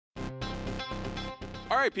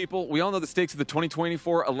All right, people, we all know the stakes of the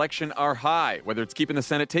 2024 election are high, whether it's keeping the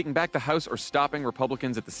Senate, taking back the House, or stopping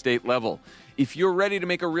Republicans at the state level. If you're ready to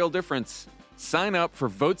make a real difference, sign up for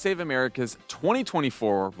Vote Save America's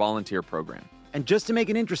 2024 volunteer program. And just to make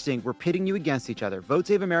it interesting, we're pitting you against each other. Vote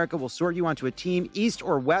Save America will sort you onto a team, east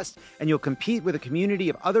or west, and you'll compete with a community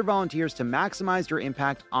of other volunteers to maximize your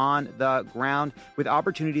impact on the ground with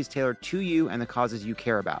opportunities tailored to you and the causes you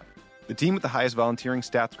care about. The team with the highest volunteering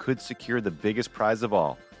stats could secure the biggest prize of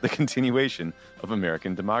all, the continuation of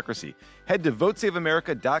American democracy. Head to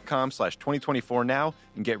votesaveamerica.com/2024 now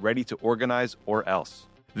and get ready to organize or else.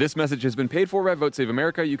 This message has been paid for by Vote Save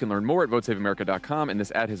America. You can learn more at votesaveamerica.com, and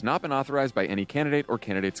this ad has not been authorized by any candidate or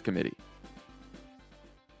candidates committee.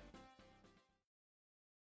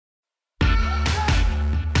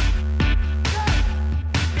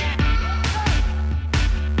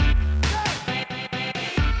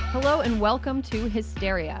 Hello and welcome to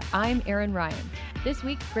Hysteria. I'm Erin Ryan. This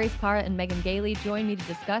week, Grace Parra and Gailey join me to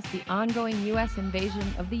discuss the ongoing U.S. invasion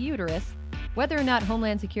of the uterus, whether or not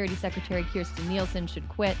Homeland Security Secretary Kiersten Nielsen should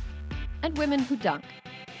quit, and women who dunk.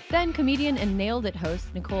 Then comedian and Nailed It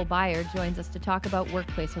host Nicole Byer joins us to talk about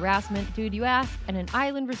workplace harassment, dude you ask, and an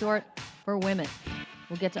island resort for women.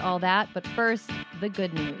 We'll get to all that, but first, the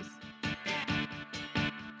good news.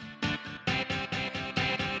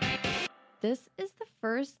 This is the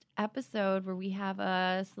first episode where we have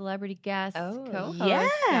a celebrity guest co-host,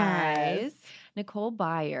 guys. Nicole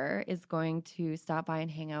Byer is going to stop by and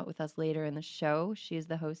hang out with us later in the show. She is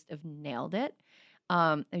the host of Nailed It.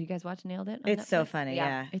 Have you guys watched Nailed It? It's Netflix? So funny,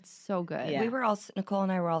 yeah. It's so good. Yeah. Nicole and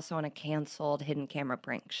I were also on a canceled hidden camera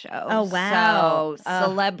prank show. Oh, wow. So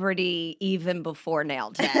celebrity even before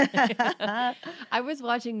Nailed It. I was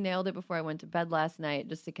watching Nailed It before I went to bed last night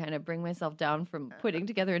just to kind of bring myself down from putting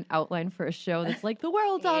together an outline for a show that's like, the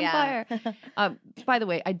world's on fire. By the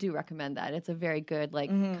way, I do recommend that. It's a very good,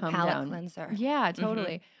 come palate down. cleanser. Yeah,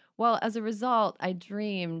 totally. Mm-hmm. Well, as a result, I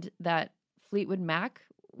dreamed that Fleetwood Mac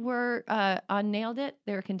were on Nailed It.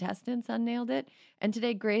 They were contestants on Nailed It. And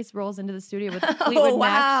today Grace rolls into the studio with Fleetwood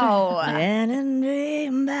Mac. I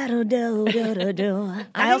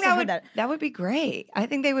think that would be great. I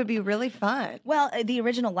think they would be really fun. Well, the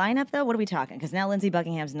original lineup, though, what are we talking? Because now Lindsey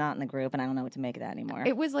Buckingham's not in the group, and I don't know what to make of that anymore.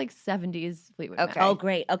 It was like 70s Fleetwood Mac. Oh,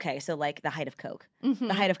 great. Okay, so like the height of Coke. Mm-hmm.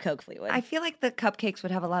 The height of Coke Fleetwood. I feel like the cupcakes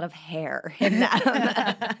would have a lot of hair in them.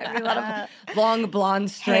 A lot of long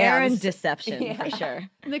blonde strands. Hair and deception, for sure.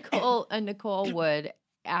 Nicole would,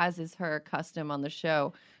 as is her custom on the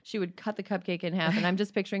show, she would cut the cupcake in half, and I'm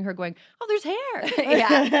just picturing her going, "Oh, there's hair!"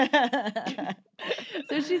 Yeah.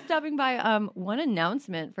 So she's stopping by. One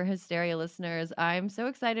announcement for Hysteria listeners: I'm so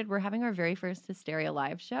excited. We're having our very first Hysteria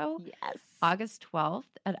live show. Yes, August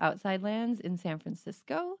 12th at Outside Lands in San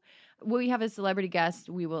Francisco. We have a celebrity guest.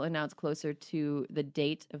 We will announce closer to the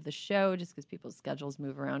date of the show, just because people's schedules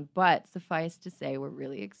move around. But suffice to say, we're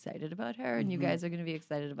really excited about her, and you guys are going to be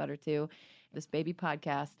excited about her too. This baby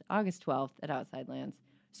podcast, August 12th at Outside Lands.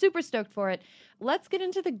 Super stoked for it. Let's get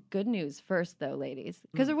into the good news first, though, ladies,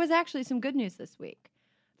 because there was actually some good news this week.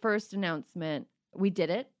 First announcement, we did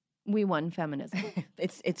it. We won feminism.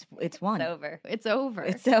 It's won. It's over. It's over.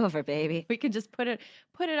 It's over, baby. We can just put it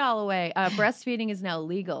all away. Breastfeeding is now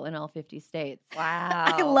legal in all 50 states. Wow.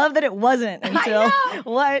 I love that it wasn't until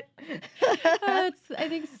what? I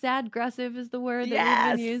think sad-aggressive is the word that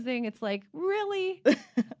we've been using. It's like, really?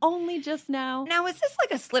 Only just now? Now, is this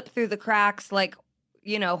like a slip through the cracks, like,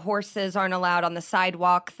 horses aren't allowed on the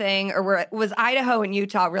sidewalk thing? Or was Idaho and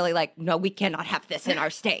Utah really like, no, we cannot have this in our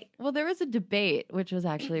state? Well, there was a debate, which was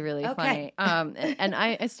actually really funny. And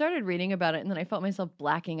I started reading about it, and then I felt myself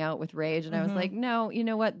blacking out with rage. And I was like, no, you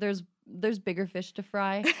know what? There's bigger fish to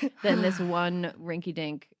fry than this one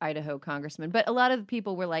rinky-dink Idaho congressman. But a lot of the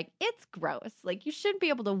people were like, it's gross. Like, you shouldn't be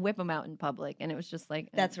able to whip them out in public. And it was just like...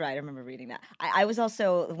 That's right. I remember reading that. I was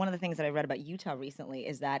also... One of the things that I read about Utah recently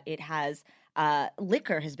is that it has...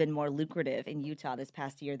 liquor has been more lucrative in Utah this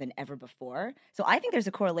past year than ever before. So I think there's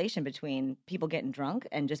a correlation between people getting drunk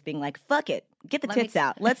and just being like, fuck it, get the tits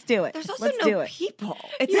out. Let's do it. There's also Let's no people.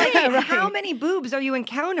 It's like, how many boobs are you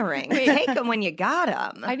encountering? Take them when you got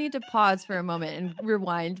them. I need to pause for a moment and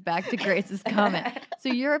rewind back to Grace's comment. So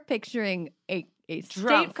you're picturing a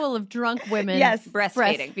state full of drunk women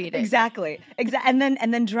breastfeeding. Exactly. And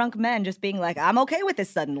then drunk men just being like, I'm okay with this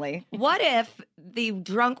suddenly. What if the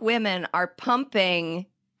drunk women are pumping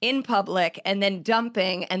in public and then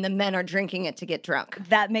dumping, and the men are drinking it to get drunk?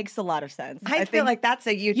 That makes a lot of sense. I feel like that's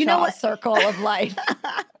a Utah circle of life.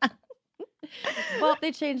 Well,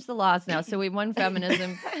 they changed the laws now, so we won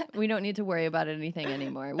feminism. We don't need to worry about anything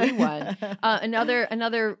anymore. We won.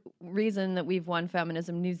 Another reason that we've won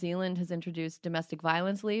feminism, New Zealand has introduced domestic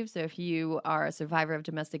violence leave. So if you are a survivor of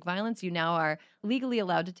domestic violence, you now are legally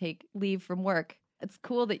allowed to take leave from work. It's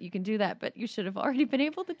cool that you can do that, but you should have already been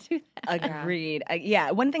able to do that. Agreed.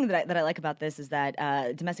 Yeah. One thing that I like about this is that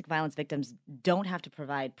domestic violence victims don't have to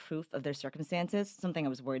provide proof of their circumstances. Something I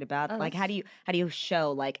was worried about. Like, how do you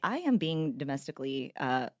show like I am being domestically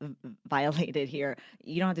violated here?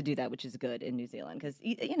 You don't have to do that, which is good in New Zealand because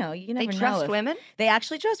you never know. They trust women. They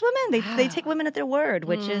actually trust women. They take women at their word,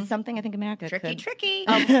 which is something I think America Tricky.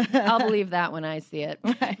 I'll believe that when I see it.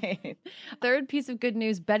 Right. Third piece of good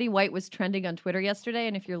news, Betty White was trending on Twitter yesterday,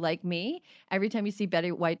 and if you're like me, every time you see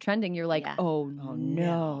Betty White trending, you're like, oh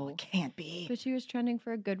no, it can't be. But she was trending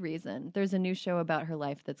for a good reason. There's a new show about her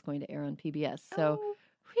life that's going to air on PBS. So,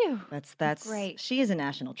 whew. That's great. She is a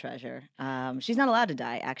national treasure. She's not allowed to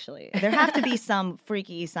die, actually. There have to be some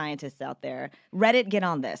freaky scientists out there. Reddit, get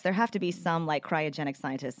on this. There have to be some like cryogenic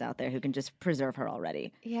scientists out there who can just preserve her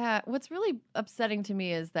already. Yeah. What's really upsetting to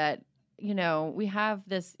me is that we have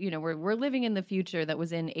this, we're living in the future that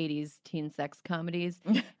was in 80s teen sex comedies.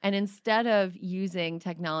 And instead of using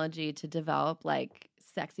technology to develop like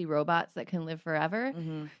sexy robots that can live forever,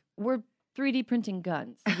 we're 3D printing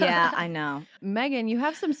guns. Yeah, I know. Megan, you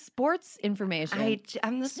have some sports information.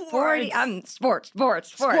 I'm the sporty. I'm sports.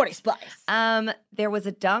 Sporty spice. There was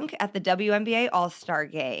a dunk at the WNBA All-Star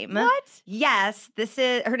Game. What? Yes,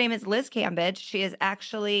 her name is Liz Cambridge. She is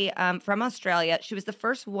actually from Australia. She was the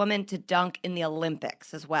first woman to dunk in the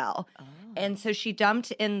Olympics as well. Oh. And so she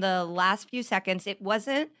dunked in the last few seconds. It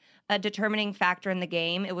wasn't a determining factor in the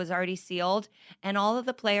game. It was already sealed. And all of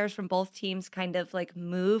the players from both teams kind of like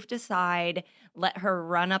moved aside, let her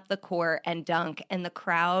run up the court and dunk. And the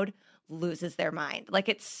crowd loses their mind. Like,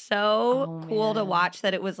 it's so cool to watch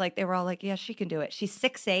that it was like, they were all like, yeah, she can do it. She's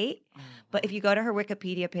 6'8", but if you go to her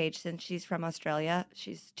Wikipedia page, since she's from Australia,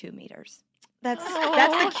 she's 2 meters. That's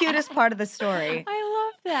the cutest part of the story. I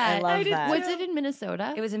love that. I love that. Was it in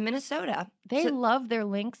Minnesota? It was in Minnesota. They love their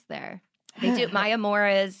links there. They do. Maya Moore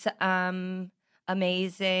is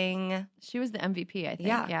amazing. She was the MVP, I think.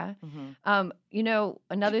 Yeah. Mm-hmm.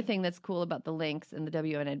 Another thing that's cool about the Lynx and the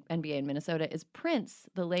WNBA in Minnesota is Prince,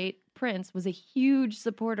 the late Prince, was a huge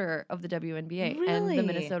supporter of the WNBA and the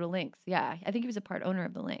Minnesota Lynx. Yeah, I think he was a part owner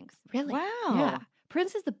of the Lynx. Really? Wow. Yeah.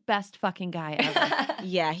 Prince is the best fucking guy ever.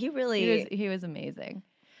 Yeah, he really... He was amazing.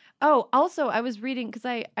 Oh, also, I was reading, because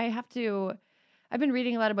I've been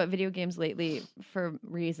reading a lot about video games lately for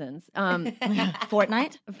reasons.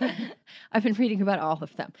 Fortnite? I've been reading about all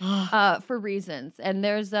of them for reasons. And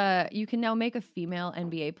you can now make a female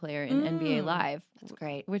NBA player in NBA Live. That's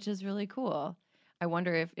great. Which is really cool. I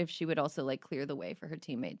wonder if she would also like clear the way for her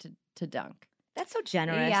teammate to dunk. That's so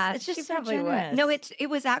generous. Yeah, it's just she so probably generous. would. No, it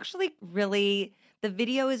was actually really... The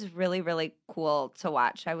video is really, really cool to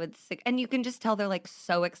watch. I would say, and you can just tell they're like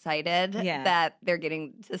so excited that they're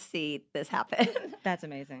getting to see this happen. That's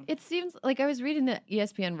amazing. It seems like I was reading the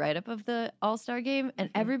ESPN write-up of the All-Star Game,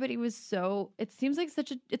 and everybody was it seems like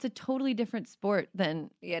it's a totally different sport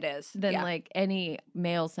than it is like any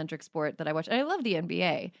male-centric sport that I watch. And I love the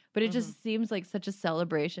NBA, but it just seems like such a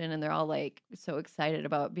celebration, and they're all like so excited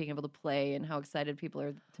about being able to play and how excited people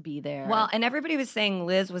are to be there. Well, and everybody was saying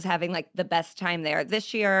Liz was having like the best time there.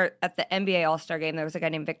 This year at the NBA All-Star Game, there was a guy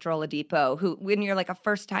named Victor Oladipo who, when you're like a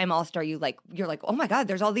first-time All-Star, you're like, oh my God,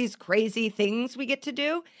 there's all these crazy things we get to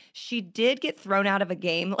do. She did get thrown out of a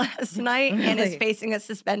game last night and is facing a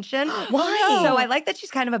suspension. Why? So I like that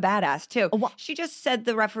she's kind of a badass too. She just said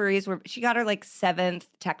the referees she got her like 7th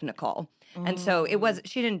technical. And so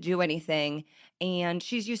she didn't do anything. And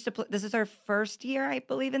she's used to this is her first year, I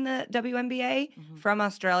believe, in the WNBA from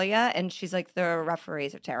Australia. And she's like, the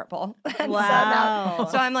referees are terrible. Wow.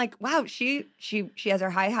 So I'm like, wow, she has her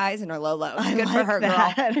high highs and her low lows. Good for her,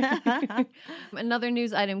 girl. Another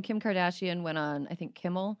news item, Kim Kardashian went on, I think,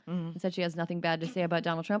 Kimmel, and said she has nothing bad to say about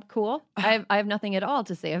Donald Trump. Cool. I have nothing at all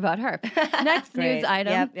to say about her. Next news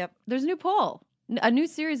item, there's a new poll, a new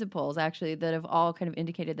series of polls, actually, that have all kind of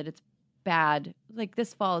indicated that it's bad. Like,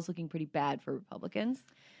 this fall is looking pretty bad for Republicans.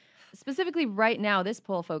 Specifically, right now, this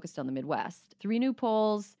poll focused on the Midwest. 3 new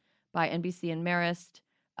polls by NBC and Marist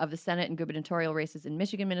of the Senate and gubernatorial races in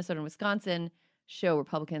Michigan, Minnesota, and Wisconsin show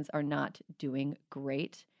Republicans are not doing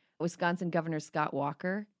great. Wisconsin Governor Scott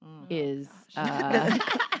Walker is...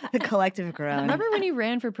 the collective groan. Remember when he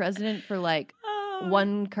ran for president for like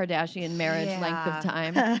one Kardashian marriage length of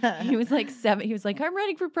time? He was like 7. He was like, I'm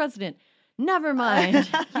running for president. Never mind.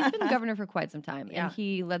 He's been governor for quite some time, Yeah. and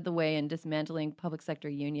he led the way in dismantling public sector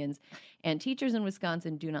unions. And teachers in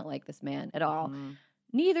Wisconsin do not like this man at all.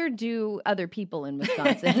 Neither do other people in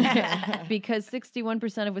Wisconsin, because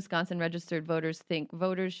 61% of Wisconsin registered voters think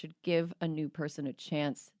voters should give a new person a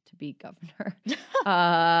chance to be governor.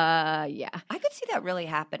 Yeah. I could see that really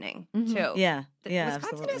happening too. Yeah. Wisconsin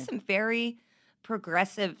absolutely. has some very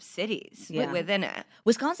progressive cities within it.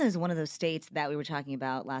 Wisconsin is one of those states that we were talking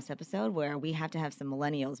about last episode where we have to have some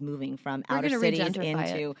millennials moving from We're outer gonna cities regentrify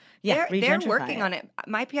into They're regentrify working on it.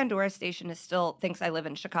 My Pandora station still thinks I live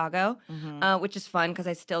in Chicago, which is fun because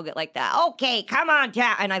I still get like that. Okay, come on,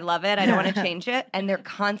 yeah, and I love it. I don't want to change it, and they're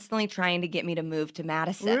constantly trying to get me to move to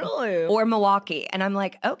Madison or Milwaukee, and I'm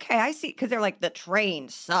like, okay, I see, because they're like, the train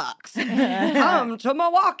sucks. Come to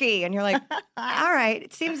Milwaukee, and you're like, all right,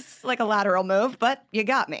 it seems like a lateral move, but you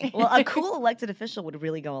got me. Well, a cool elected official would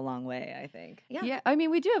really go a long way, I think. Yeah. I mean,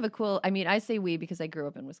 we do have a cool, I say we because I grew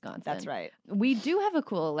up in Wisconsin. That's right. We do have a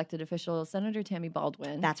cool elected official, Senator Tammy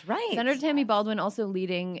Baldwin. That's right. Senator Tammy Baldwin also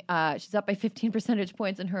leading, she's up by 15 percentage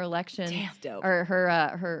points in her election. Damn, dope. Or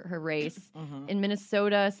her race. In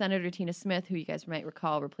Minnesota, Senator Tina Smith, who you guys might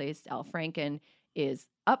recall replaced Al Franken, is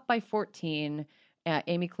up by 14.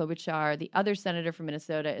 Amy Klobuchar, the other senator from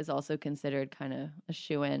Minnesota, is also considered kind of a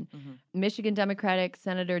shoo-in. Michigan Democratic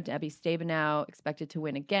Senator Debbie Stabenow expected to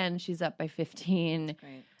win again. She's up by 15.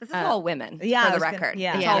 Great. This is all women, yeah, I for the was gonna- record.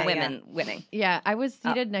 yeah. It's Yeah, all yeah. women winning. Yeah, I was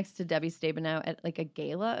seated next to Debbie Stabenow at like a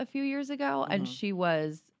gala a few years ago, and she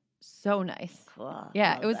was so nice. Cool.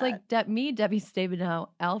 Yeah, Love it was that. like Debbie Stabenow,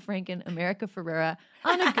 Al Franken, America Ferrera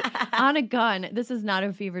on a gun. This is not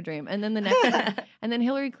a fever dream. And then the next, and then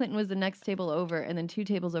Hillary Clinton was the next table over, and then 2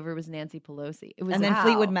 tables over was Nancy Pelosi. It was And then wow.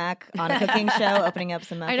 Fleetwood Mac on a cooking show, opening up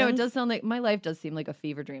some muffins. I know it does sound like my life does seem like a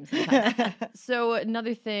fever dream sometimes. So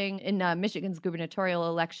another thing in Michigan's gubernatorial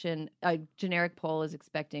election, a generic poll is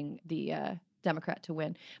expecting the Democrat to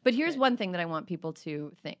win. But here's one thing that I want people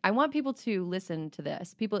to think. I want people to listen to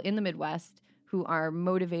this. People in the Midwest who are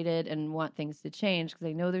motivated and want things to change, because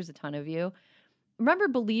I know there's a ton of you. Remember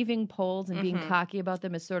believing polls and being cocky about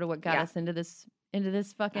them is sort of what got us into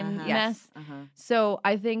this fucking mess. So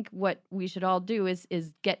I think what we should all do is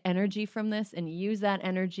get energy from this and use that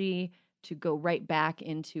energy to go right back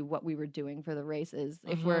into what we were doing for the races.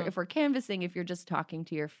 If we're canvassing, if you're just talking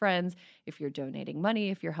to your friends, if you're donating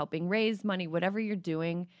money, if you're helping raise money, whatever you're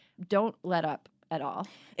doing, don't let up at all.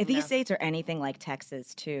 If these states are anything like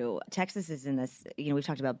Texas, too, Texas is in this, we've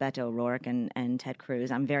talked about Beto O'Rourke and Ted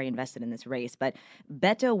Cruz. I'm very invested in this race, but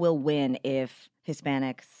Beto will win if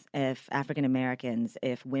Hispanics, if African Americans,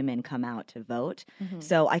 if women come out to vote.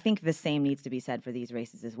 So I think the same needs to be said for these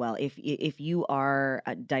races as well. If you are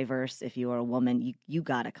diverse, if you are a woman, you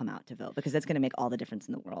got to come out to vote, because that's going to make all the difference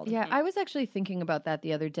in the world. Yeah, I was actually thinking about that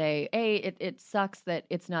the other day. It sucks that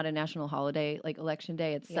it's not a national holiday like Election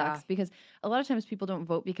Day. It sucks because a lot of times people don't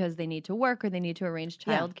vote because they need to work or they need to arrange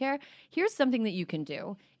childcare. Here's something that you can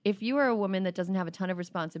do. If you are a woman that doesn't have a ton of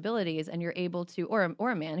responsibilities and you're able to, or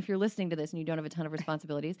a man, if you're listening to this and you don't have a ton of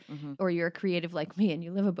responsibilities, or you're a creative like me and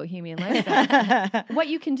you live a bohemian lifestyle, what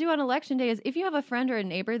you can do on Election Day is if you have a friend or a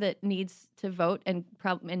neighbor that needs to vote and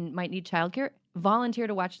might need childcare, volunteer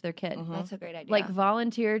to watch their kid. That's a great idea. Like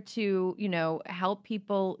volunteer to, help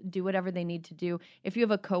people do whatever they need to do. If you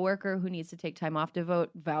have a coworker who needs to take time off to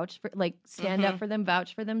vote, stand up for them,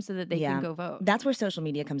 vouch for them so that they can go vote. That's where social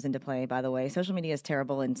media comes into play, by the way. Social media is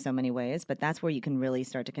terrible in so many ways, but that's where you can really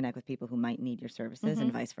start to connect with people who might need your services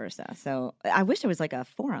and vice versa. So I wish there was like a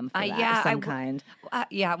forum for that of some kind.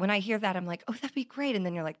 When I hear that, I'm like, oh, that'd be great. And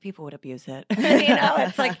then you're like, people would abuse it.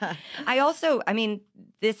 It's like,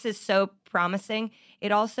 this is so promising.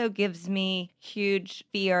 It also gives me huge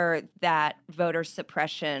fear that voter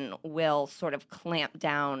suppression will sort of clamp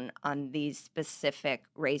down on these specific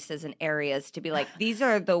races and areas to be like, these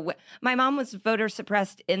are my mom was voter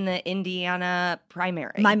suppressed in the Indiana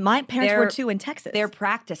primary. My parents were too in Texas. They're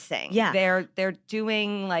practicing. Yeah. They're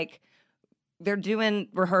doing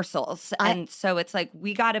rehearsals. And so it's like,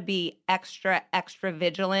 we got to be extra, extra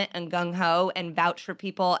vigilant and gung-ho and vouch for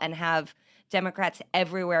people and have Democrats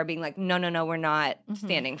everywhere being like, no, we're not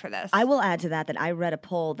standing for this. I will add to that I read a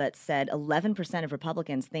poll that said 11% of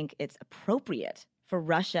Republicans think it's appropriate for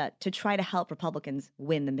Russia to try to help Republicans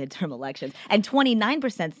win the midterm elections. And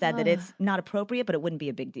 29% said that it's not appropriate, but it wouldn't be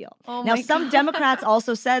a big deal. Now, some Democrats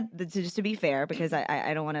also said, just to be fair, because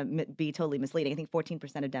I don't want to be totally misleading, I think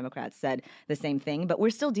 14% of Democrats said the same thing, but we're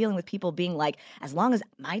still dealing with people being like, as long as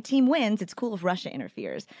my team wins, it's cool if Russia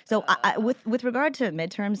interferes. So with regard to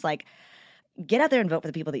midterms, like, get out there and vote for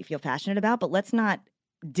the people that you feel passionate about, but let's not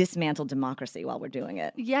dismantle democracy while we're doing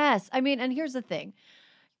it. Yes. I mean, and here's the thing.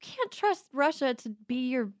 can't trust Russia to be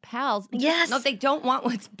your pals. Yes. No, they don't want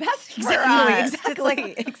what's best for Exactly, us. exactly, It's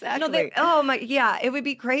like, exactly. No, oh my, yeah. It would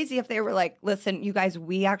be crazy if they were like, listen, you guys,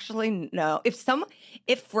 we actually know.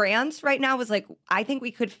 If France right now was like, I think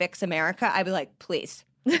we could fix America, I'd be like, please.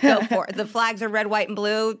 Go for it. The flags are red, white, and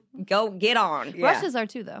blue. Go get on. Yeah. Russia's are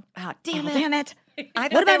too, though. Oh, damn it. Damn it. I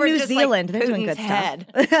thought What they about were New just Zealand? Like They're doing good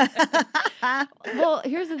Putin's stuff. Well,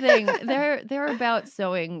 here's the thing: they're about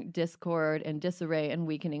sowing discord and disarray and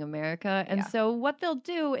weakening America. And Yeah. so what they'll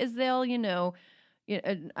do is they'll,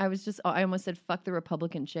 I almost said fuck the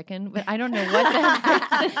Republican chicken, but I don't know what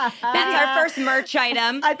that. That's our first merch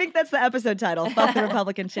item. I think that's the episode title. Fuck the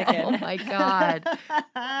Republican chicken. Oh my God.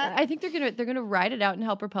 I think they're gonna ride it out and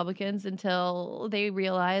help Republicans until they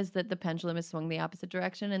realize that the pendulum has swung the opposite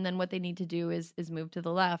direction. And then what they need to do is move to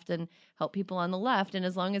the left and help people on the left. And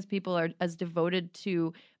as long as people are as devoted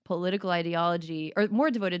to political ideology or more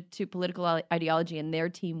devoted to political ideology and their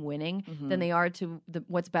team winning than they are to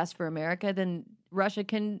what's best for America, then Russia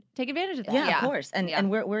can take advantage of that. Yeah, Yeah. of course. And Yeah. and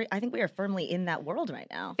we're I think we are firmly in that world right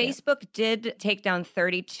now. Facebook did take down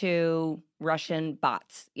 32 Russian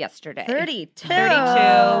bots yesterday. 32. 32.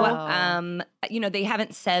 Wow. They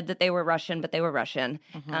haven't said that they were Russian, but they were Russian.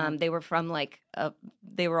 They were from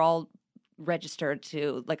they were all registered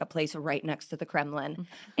to like a place right next to the Kremlin.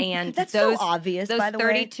 And That's those, so obvious, those by the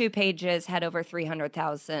way. 32 pages had over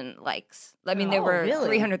 300,000 likes. I mean, they Oh, were really?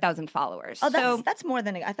 300,000 followers. Oh, so that's more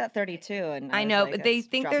than I thought 32. And I was know, like, but they that's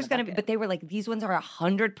think drop in there's the going to be, bucket. but they were like, these ones are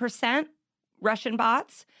 100% Russian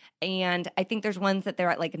bots. And I think there's ones that they're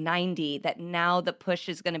at like 90 that now the push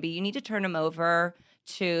is going to be, you need to turn them over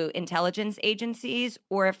to intelligence agencies,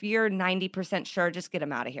 or if you're 90% sure, just get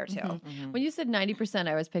them out of here too. When you said 90%,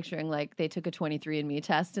 I was picturing like they took a 23andMe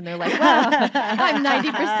test and they're like, wow, I'm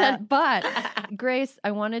 90%. But Grace,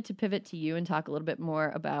 I wanted to pivot to you and talk a little bit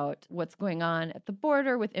more about what's going on at the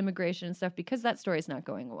border with immigration and stuff, because that story is not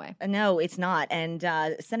going away. No, it's not. And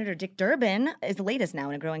Senator Dick Durbin is the latest now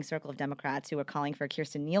in a growing circle of Democrats who are calling for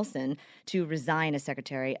Kiersten Nielsen to resign as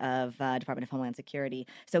Secretary of Department of Homeland Security.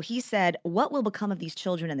 So he said, what will become of these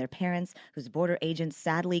children and their parents whose border agents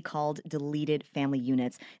sadly called deleted family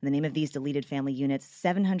units? In the name of these deleted family units,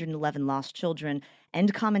 711 lost children,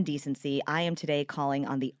 and common decency, I am today calling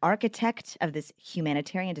on the architect of this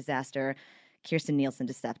humanitarian disaster, Kiersten Nielsen,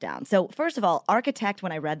 to step down. So first of all, architect,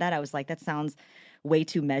 when I read that, I was like, that sounds way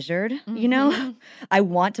too measured, you know? I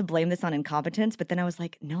want to blame this on incompetence, but then I was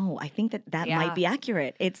like, no, I think that might be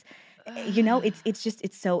accurate. It's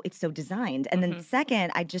it's so designed. And then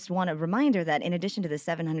second, I just want a reminder that in addition to the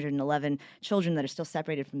 711 children that are still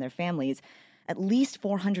separated from their families, at least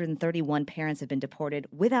 431 parents have been deported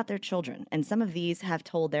without their children. And some of these have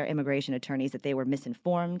told their immigration attorneys that they were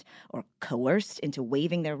misinformed or coerced into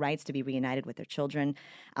waiving their rights to be reunited with their children.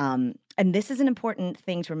 And this is an important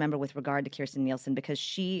thing to remember with regard to Kiersten Nielsen, because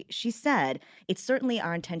she said, it's certainly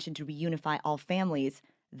our intention to reunify all families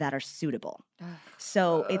that are suitable.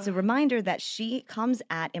 So it's a reminder that she comes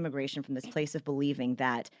at immigration from this place of believing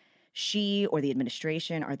that she or the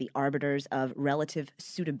administration are the arbiters of relative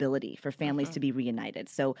suitability for families to be reunited.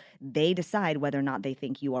 So they decide whether or not they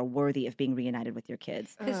think you are worthy of being reunited with your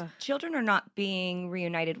kids. Because children are not being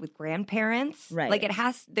reunited with grandparents. Right. Like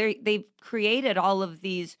they've created all of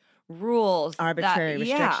these rules. Arbitrary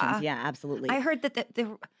restrictions. Yeah, absolutely. I heard that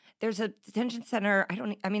there's a detention center.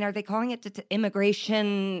 Are they calling it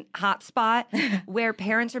immigration hotspot where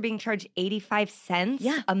parents are being charged 85 cents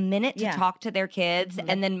a minute to talk to their kids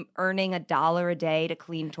and then earning $1 a day to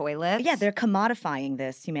clean toilets? Yeah, they're commodifying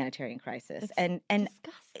this humanitarian crisis. It's and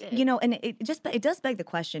disgusting. And it does beg the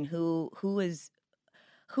question, who's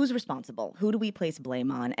responsible? Who do we place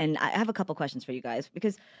blame on? And I have a couple questions for you guys,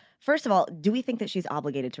 because first of all, do we think that she's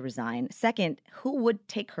obligated to resign? Second, who would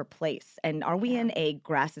take her place? And are we in a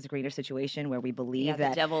grass is greener situation where we believe the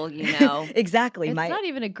that devil, you know. exactly? It's not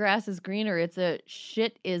even a grass is greener. It's a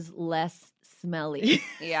shit is less smelly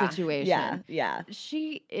situation. Yeah.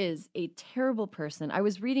 She is a terrible person. I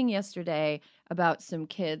was reading yesterday about some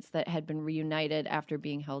kids that had been reunited after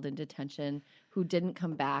being held in detention who didn't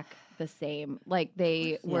come back the same. Like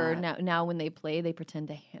they were now when they play, they pretend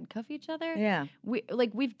to handcuff each other. Yeah.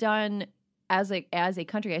 We've done as a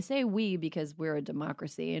country, I say we because we're a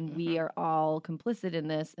democracy and we are all complicit in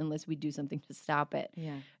this unless we do something to stop it.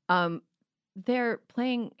 Yeah. They're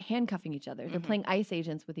playing handcuffing each other. They're playing ICE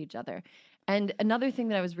agents with each other. And another thing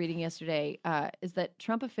that I was reading yesterday is that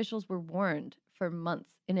Trump officials were warned for months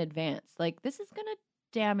in advance. Like, this is going to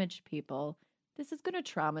damage people. This is going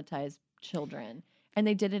to traumatize children. And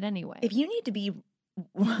they did it anyway. If you need to be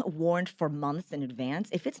warned for months in advance,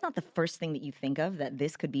 if it's not the first thing that you think of that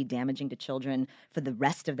this could be damaging to children for the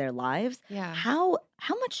rest of their lives, how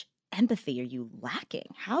much empathy are you lacking?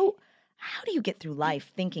 How do you get through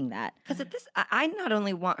life thinking that? Because I not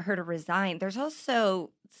only want her to resign, there's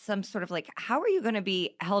also some sort of like, how are you going to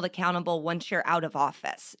be held accountable once you're out of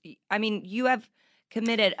office? I mean, you have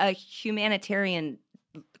committed a humanitarian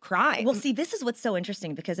crime. Well, see, this is what's so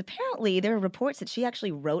interesting because apparently there are reports that she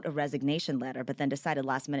actually wrote a resignation letter, but then decided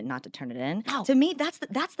last minute not to turn it in. Oh. To me, that's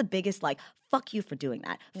the biggest like, fuck you for doing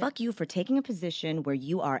that. Yeah. Fuck you for taking a position where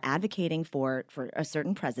you are advocating for a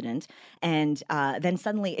certain president, and then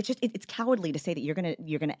suddenly it's cowardly to say that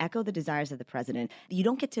you're gonna echo the desires of the president. You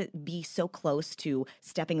don't get to be so close to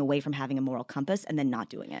stepping away from having a moral compass and then not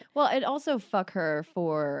doing it. Well, it also fuck her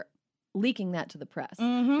for leaking that to the press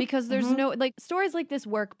because there's no like stories like this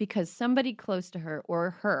work because somebody close to her or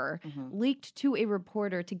her leaked to a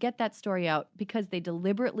reporter to get that story out because they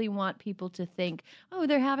deliberately want people to think, oh,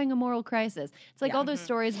 they're having a moral crisis. It's like all those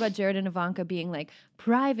stories about Jared and Ivanka being like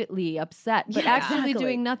privately upset but actually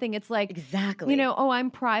doing nothing. It's like, you know, oh,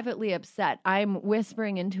 I'm privately upset. I'm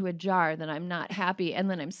whispering into a jar that I'm not happy, and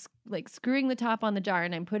then I'm like screwing the top on the jar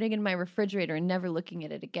and I'm putting it in my refrigerator and never looking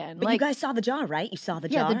at it again. But like, you guys saw the jar, right? You saw the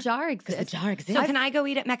jar? Yeah, the jar exists. The jar exists. So can I go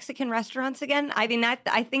eat at Mexican restaurants again? I mean,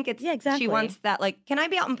 I think it's, she wants that, like, can I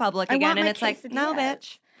be out in public again? And it's like, no,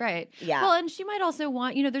 bitch. Right. Yeah. Well, and she might also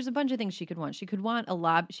want, you know, there's a bunch of things she could want. She could want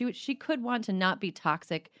a she could want to not be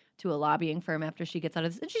toxic to a lobbying firm after she gets out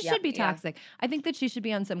of this. And she should be toxic. I think that she should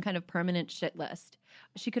be on some kind of permanent shit list.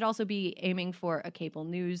 She could also be aiming for a cable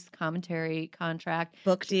news commentary contract.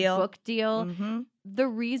 Book deal. Mm-hmm. The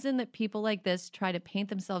reason that people like this try to paint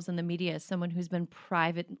themselves in the media as someone who's been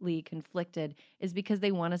privately conflicted is because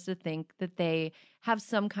they want us to think that they have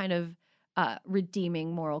some kind of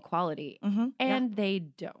redeeming moral quality. And they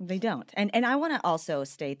don't. They don't. And I want to also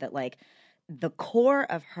state that, like, the core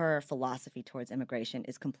of her philosophy towards immigration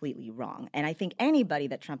is completely wrong. And I think anybody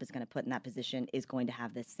that Trump is going to put in that position is going to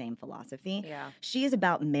have this same philosophy. Yeah. She is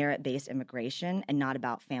about merit-based immigration and not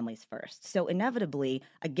about families first. So inevitably,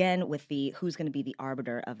 again, with the who's going to be the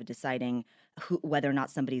arbiter of deciding whether or not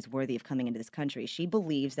somebody's worthy of coming into this country, she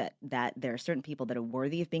believes that there are certain people that are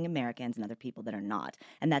worthy of being Americans and other people that are not.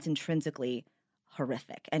 And that's intrinsically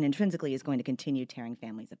horrific and intrinsically is going to continue tearing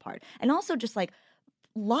families apart. And also just like,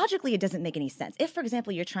 logically, it doesn't make any sense. If, for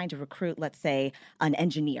example, you're trying to recruit, let's say, an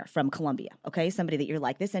engineer from Colombia, okay, somebody that you're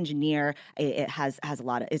like, this engineer has a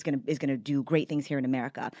lot of is gonna do great things here in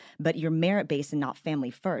America, but you're merit based and not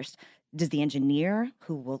family first. Does the engineer,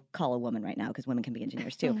 who will call a woman right now because women can be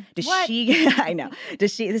engineers too, does she? I know.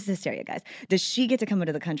 Does she? This is hysteria, guys. Does she get to come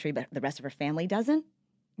into the country, but the rest of her family doesn't?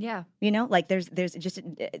 Yeah. You know, like there's just,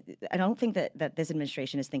 I don't think that this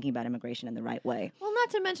administration is thinking about immigration in the right way. Well, not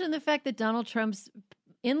to mention the fact that Donald Trump's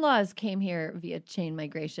in-laws came here via chain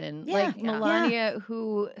migration. Melania,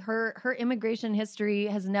 who her immigration history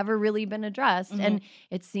has never really been addressed. And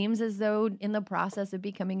it seems as though in the process of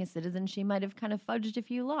becoming a citizen, she might have kind of fudged a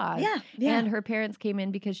few laws. Yeah. And her parents came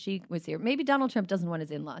in because she was here. Maybe Donald Trump doesn't want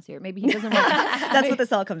his in-laws here. Maybe he doesn't want That's what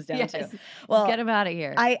this all comes down to. Well, get him out of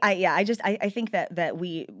here. I think that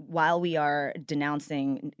while we are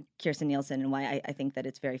denouncing Kiersten Nielsen and why I think that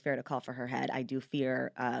it's very fair to call for her head, I do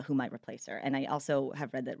fear who might replace her. And I also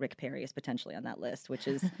have read that Rick Perry is potentially on that list, which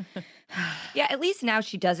is yeah, at least now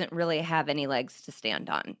she doesn't really have any legs to stand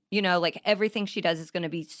on. You know, like everything she does is going to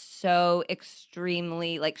be so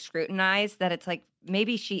extremely like scrutinized that it's like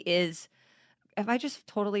maybe she is. Have I just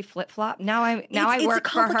totally flip flop? Now I work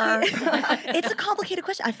for her. It's a complicated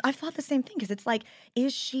question. I've thought the same thing because it's like,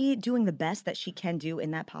 is she doing the best that she can do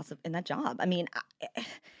in that job? I mean,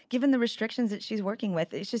 given the restrictions that she's working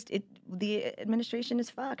with, it's just the administration is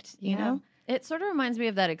fucked. You know. It sort of reminds me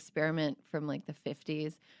of that experiment from like the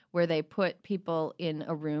 50s where they put people in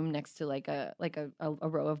a room next to like a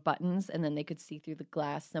row of buttons, and then they could see through the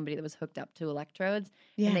glass somebody that was hooked up to electrodes.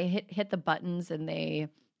 Yeah. And they hit the buttons, and the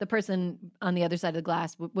person on the other side of the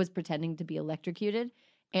glass was pretending to be electrocuted.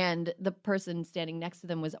 And the person standing next to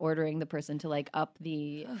them was ordering the person to like up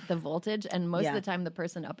the voltage. And most of the time, the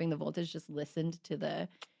person upping the voltage just listened to the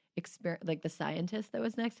scientist that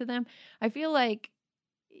was next to them. I feel like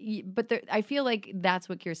that's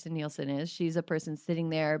what Kiersten Nielsen is. She's a person sitting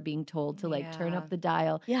there being told to like turn up the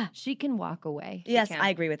dial. Yeah. She can walk away. Yes, I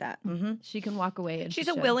agree with that. Mm-hmm. She can walk away. And she's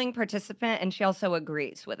a willing participant, and she also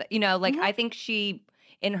agrees with it. You know, like I think she,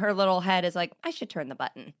 in her little head, is like, I should turn the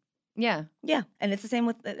button. Yeah. Yeah. And it's the same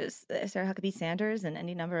with Sarah Huckabee Sanders and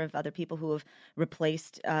any number of other people who have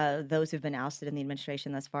replaced those who've been ousted in the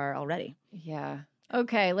administration thus far already. Yeah.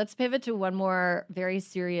 Okay, let's pivot to one more very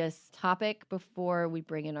serious topic before we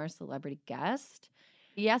bring in our celebrity guest.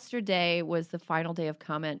 Yesterday was the final day of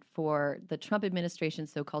comment for the Trump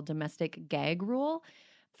administration's so-called domestic gag rule.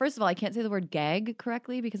 First of all, I can't say the word gag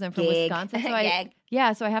correctly because I'm from Wisconsin. So Gag.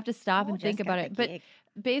 so I have to stop and think about it. But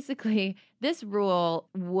basically, this rule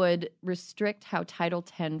would restrict how Title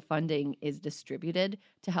X funding is distributed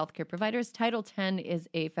to healthcare providers. Title X is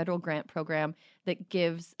a federal grant program that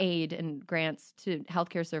gives aid and grants to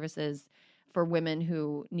healthcare services for women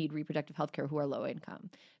who need reproductive health care who are low income.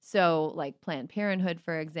 So like Planned Parenthood,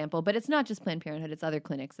 for example, but it's not just Planned Parenthood, it's other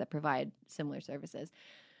clinics that provide similar services.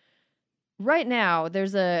 Right now,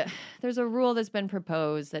 there's a rule that's been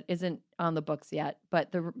proposed that isn't on the books yet, but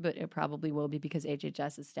it probably will be because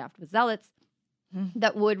HHS is staffed with zealots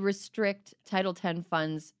that would restrict Title X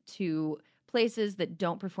funds to places that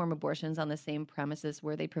don't perform abortions on the same premises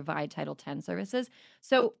where they provide Title X services.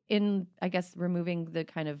 So in, I guess, removing the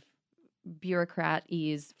kind of bureaucrat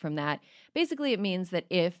ease from that, basically it means that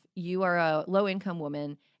if you are a low-income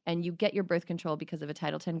woman and you get your birth control because of a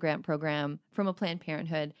Title X grant program from a Planned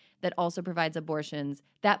Parenthood that also provides abortions,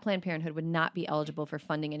 that Planned Parenthood would not be eligible for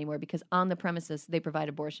funding anymore because on the premises they provide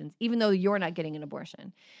abortions, even though you're not getting an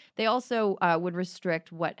abortion. They also would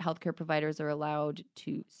restrict what healthcare providers are allowed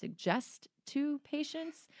to suggest to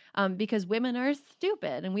patients because women are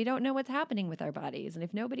stupid and we don't know what's happening with our bodies. And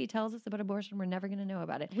if nobody tells us about abortion, we're never going to know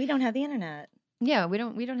about it. We don't have the internet. Yeah, we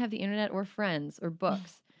don't have the internet or friends or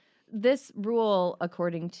books. This rule,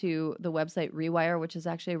 according to the website Rewire, which is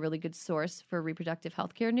actually a really good source for reproductive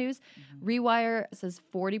health care news, Rewire says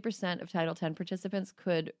 40% of Title X participants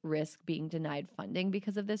could risk being denied funding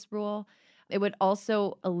because of this rule. It would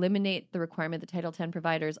also eliminate the requirement that Title X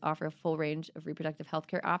providers offer a full range of reproductive health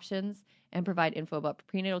care options and provide info about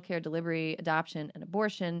prenatal care, delivery, adoption, and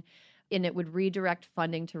abortion. And it would redirect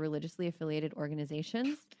funding to religiously affiliated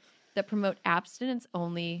organizations that promote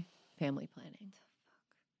abstinence-only family planning.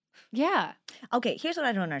 Yeah. Okay, here's what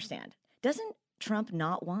I don't understand. Doesn't Trump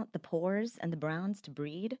not want the poors and the browns to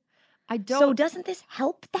breed? I don't. So doesn't this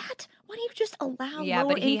help that? Why don't you just allow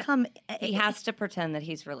lower income? He has to pretend that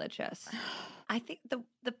he's religious. I think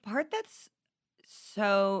the part that's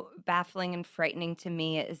so baffling and frightening to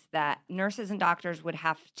me is that nurses and doctors would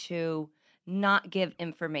have to not give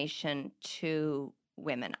information to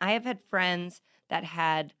women. I have had friends that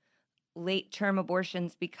had late-term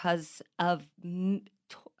abortions because of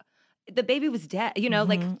the baby was dead. You know,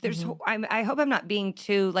 like there's. I hope I'm not being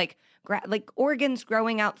too like organs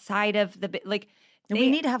growing outside of the like. We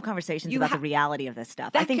need to have conversations about the reality of this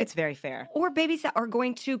stuff. I think it's very fair. Or babies that are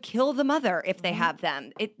going to kill the mother if they have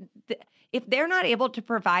them. If they're not able to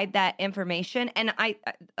provide that information, and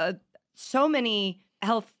so many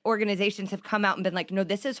health organizations have come out and been like, no,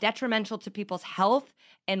 this is detrimental to people's health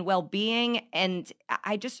and well-being. And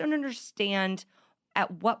I just don't understand at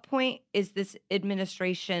what point is this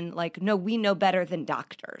administration like, no, we know better than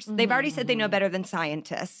doctors. They've already said they know better than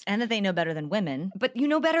scientists. And that they know better than women. But you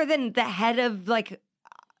know better than the head of like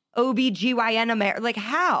OBGYN America. Like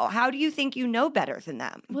how? How do you think you know better than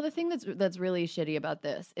them? Well, the thing that's really shitty about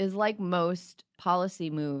this is like most policy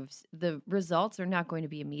moves, the results are not going to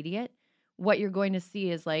be immediate. What you're going to see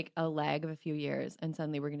is like a lag of a few years, and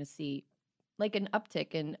suddenly we're going to see like an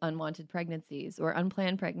uptick in unwanted pregnancies or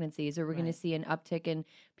unplanned pregnancies, or we're going to see an uptick in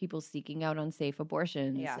people seeking out unsafe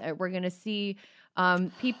abortions. Yeah. We're going to see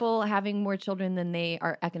people having more children than they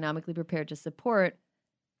are economically prepared to support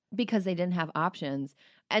because they didn't have options.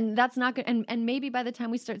 And that's not good. And maybe by the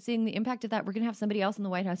time we start seeing the impact of that, we're going to have somebody else in the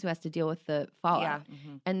White House who has to deal with the fallout.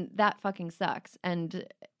 Yeah. And that fucking sucks. And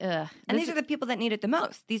these are the people that need it the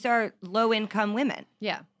most. These are low-income women.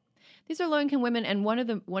 Yeah. These are low-income women, and one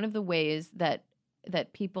of the ways that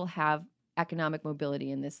people have economic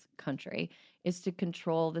mobility in this country is to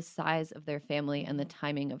control the size of their family and the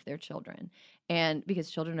timing of their children, and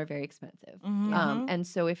because children are very expensive. And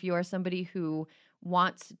so if you are somebody who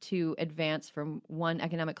wants to advance from one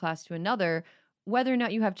economic class to another, whether or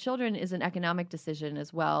not you have children is an economic decision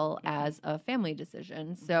as well as a family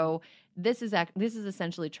decision. So this is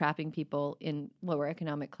essentially trapping people in lower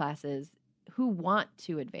economic classes who want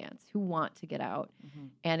to advance, who want to get out.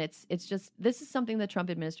 And it's just, this is something the Trump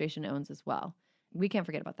administration owns as well. We can't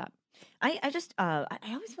forget about that. I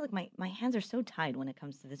always feel like my hands are so tied when it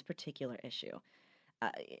comes to this particular issue.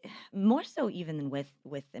 More so even than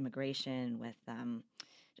with immigration, with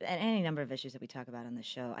any number of issues that we talk about on the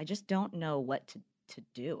show. I just don't know what to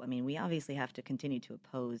do. I mean, we obviously have to continue to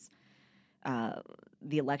oppose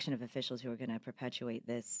the election of officials who are going to perpetuate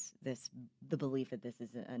the belief that this is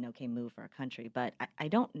an okay move for our country. But I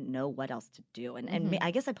don't know what else to do. And I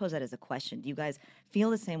guess I pose that as a question. Do you guys feel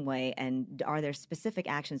the same way? And are there specific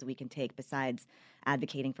actions that we can take besides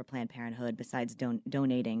advocating for Planned Parenthood, besides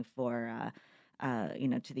donating for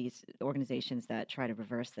to these organizations that try to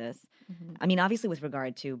reverse this. Mhm. I mean, obviously, with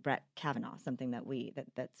regard to Brett Kavanaugh, something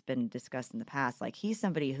that's been discussed in the past, like he's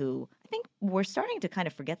somebody who I think we're starting to kind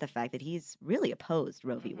of forget the fact that he's really opposed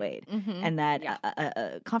Roe v. Wade, and that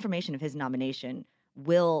a confirmation of his nomination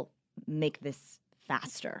will make this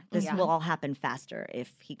faster. This will all happen faster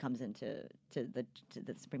if he comes into the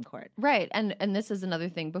Supreme Court. Right. And this is another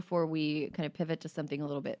thing before we kind of pivot to something a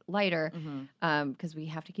little bit lighter, because we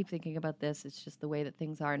have to keep thinking about this. It's just the way that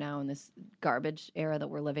things are now in this garbage era that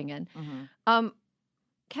we're living in.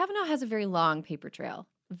 Kavanaugh has a very long paper trail.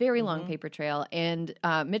 And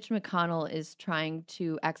Mitch McConnell is trying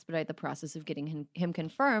to expedite the process of getting him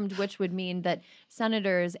confirmed, which would mean that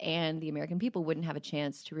senators and the American people wouldn't have a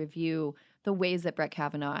chance to review the ways that Brett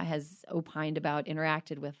Kavanaugh has opined about,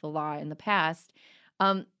 interacted with the law in the past.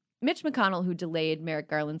 Mitch McConnell, who delayed Merrick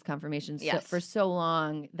Garland's confirmation for so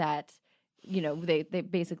long that, they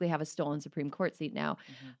basically have a stolen Supreme Court seat now.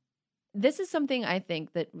 This is something I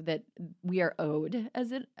think that we are owed as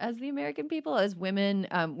the American people, as women.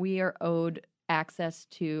 We are owed access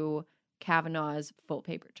to Kavanaugh's full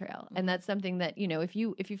paper trail, and that's something that if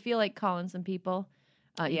you feel like calling some people,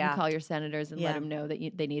 you can call your senators and let them know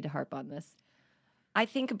that they need to harp on this. I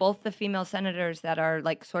think both the female senators that are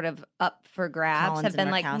like sort of up for grabs Collins have been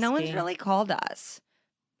and like, Murkowski. no one's really called us.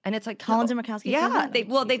 And it's like Collins and Murkowski. Yeah,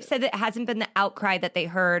 they've said that it hasn't been the outcry that they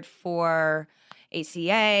heard for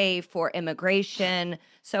ACA, for immigration.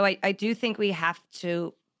 So I do think we have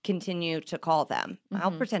to continue to call them. I'll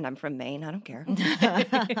pretend I'm from Maine. I don't care.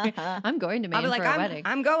 I'm going to Maine I'll be like, for a wedding.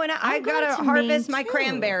 I'm going out. I got to to harvest Maine my too.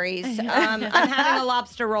 cranberries. I'm having a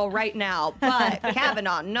lobster roll right now. But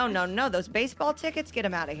Kavanaugh, no. Those baseball tickets, get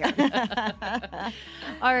them out of here.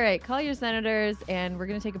 All right, call your senators, and we're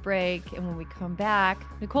going to take a break. And when we come back,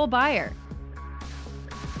 Nicole Byer.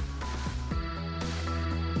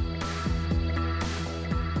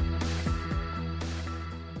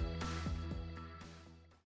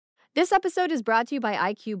 This episode is brought to you by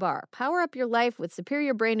IQ Bar. Power up your life with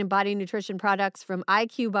superior brain and body nutrition products from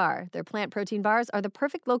IQ Bar. Their plant protein bars are the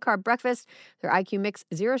perfect low-carb breakfast. Their IQ Mix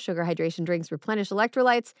zero sugar hydration drinks replenish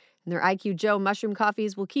electrolytes. And their IQ Joe mushroom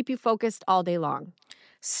coffees will keep you focused all day long.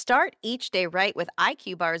 Start each day right with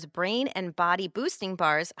IQ Bar's brain and body boosting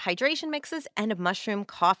bars, hydration mixes, and mushroom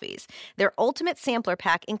coffees. Their ultimate sampler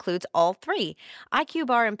pack includes all three. IQ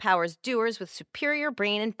Bar empowers doers with superior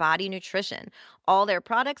brain and body nutrition. All their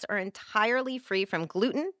products are entirely free from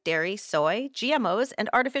gluten, dairy, soy, GMOs, and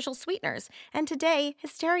artificial sweeteners. And today,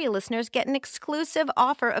 Hysteria listeners get an exclusive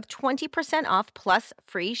offer of 20% off plus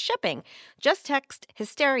free shipping. Just text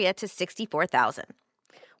Hysteria to 64,000.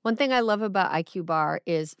 One thing I love about IQ Bar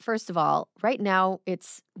is, first of all, right now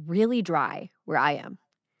it's really dry where I am.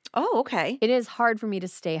 Oh, okay. It is hard for me to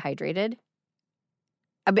stay hydrated.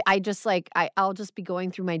 I'll just be going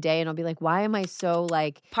through my day and I'll be like, why am I so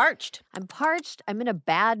parched? I'm parched. I'm in a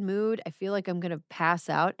bad mood. I feel like I'm going to pass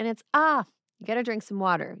out. And it's, you got to drink some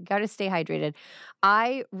water. You got to stay hydrated.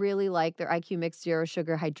 I really like their IQ Mix zero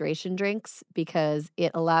sugar hydration drinks because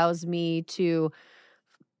it allows me to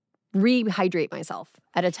rehydrate myself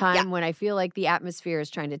at a time when I feel like the atmosphere is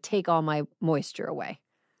trying to take all my moisture away.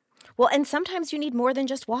 Well, and sometimes you need more than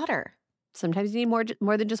just water. Sometimes you need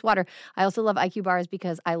more than just water. I also love IQ Bars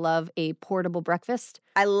because I love a portable breakfast.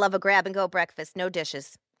 I love a grab-and-go breakfast, no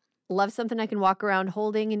dishes. Love something I can walk around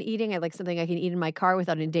holding and eating. I like something I can eat in my car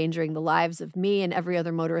without endangering the lives of me and every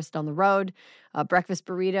other motorist on the road. A breakfast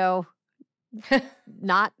burrito,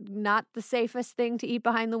 not the safest thing to eat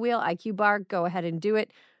behind the wheel. IQ Bar, go ahead and do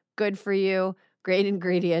it. Good for you. Great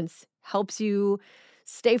ingredients. Helps you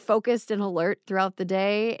stay focused and alert throughout the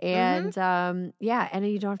day. And and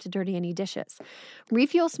you don't have to dirty any dishes.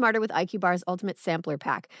 Refuel smarter with IQ Bar's Ultimate Sampler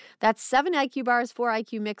Pack. That's 7 IQ Bars, 4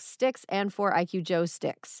 IQ Mix sticks, and 4 IQ Joe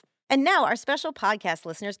sticks. And now our special podcast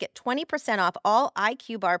listeners get 20% off all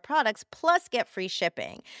IQ Bar products plus get free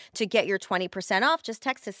shipping. To get your 20% off, just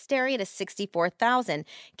text Hysteria to 64,000.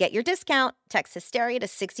 Get your discount, text Hysteria to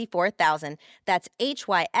 64,000. That's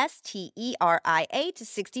HYSTERIA to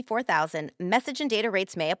 64,000. Message and data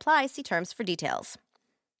rates may apply. See terms for details.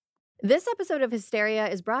 This episode of Hysteria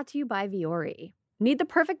is brought to you by Viore. Need the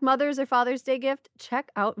perfect Mother's or Father's Day gift?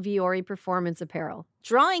 Check out Viore Performance Apparel.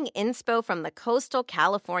 Drawing inspo from the coastal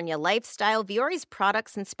California lifestyle, Viore's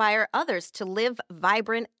products inspire others to live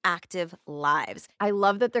vibrant, active lives. I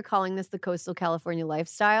love that they're calling this the coastal California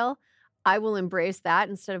lifestyle. I will embrace that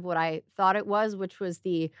instead of what I thought it was, which was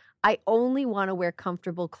the I only want to wear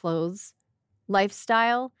comfortable clothes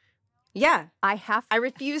lifestyle. Yeah. I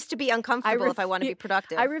refuse to be uncomfortable if I want to be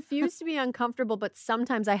productive. I refuse to be uncomfortable, but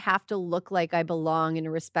sometimes I have to look like I belong in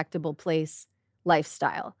a respectable place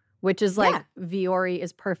lifestyle. which is like Viore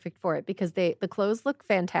is perfect for it because the clothes look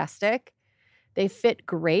fantastic. They fit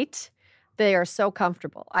great. They are so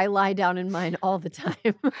comfortable. I lie down in mine all the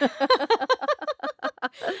time.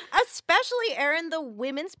 Especially, Erin, the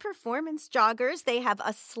women's performance joggers. They have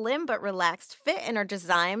a slim but relaxed fit and are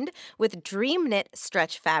designed with dream knit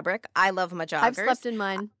stretch fabric. I love my joggers. I've slept in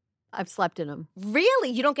mine. I've slept in them. Really?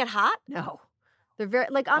 You don't get hot? No. They're very,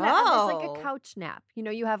 like, it's like a couch nap. You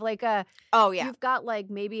know, you have like you've got like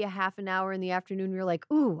maybe a half an hour in the afternoon. You're like,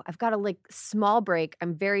 ooh, I've got a like small break.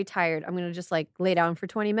 I'm very tired. I'm going to just like lay down for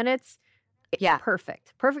 20 minutes. Yeah.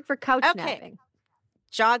 Perfect. Perfect for couch napping.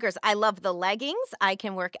 Joggers. I love the leggings. I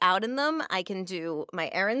can work out in them. I can do my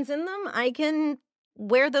errands in them. I can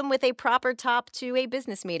wear them with a proper top to a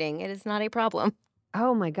business meeting. It is not a problem.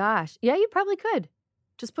 Oh my gosh. Yeah, you probably could.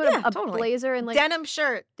 Just put a blazer and like denim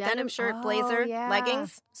shirt, blazer,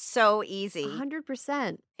 leggings. So easy.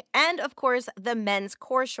 100%. And of course, the men's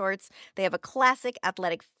core shorts. They have a classic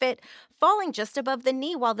athletic fit, falling just above the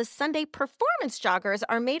knee, while the Sunday performance joggers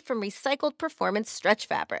are made from recycled performance stretch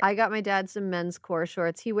fabric. I got my dad some men's core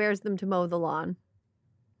shorts. He wears them to mow the lawn.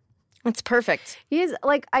 It's perfect. He is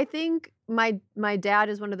like, I think my dad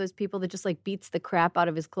is one of those people that just like beats the crap out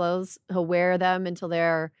of his clothes. He'll wear them until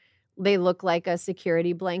they look like a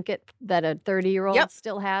security blanket that a 30-year-old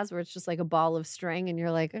still has, where it's just like a ball of string, and you're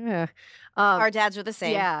like, ugh. Our dads are the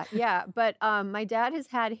same. Yeah. But my dad has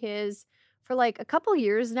had his for like a couple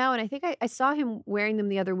years now, and I think I saw him wearing them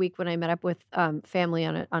the other week when I met up with family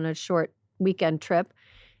on a short weekend trip,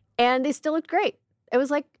 and they still looked great. It was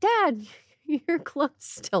like, Dad, your clothes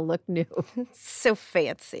still look new. So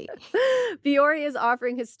fancy. Viore is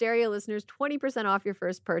offering Hysteria listeners 20% off your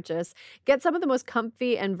first purchase. Get some of the most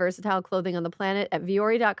comfy and versatile clothing on the planet at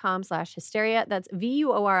viore.com/hysteria. That's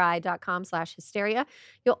VUORI.com/hysteria.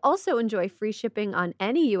 You'll also enjoy free shipping on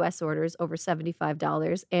any U.S. orders over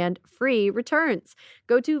 $75 and free returns.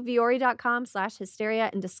 Go to viore.com/hysteria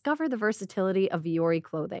and discover the versatility of Viore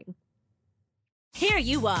clothing. Here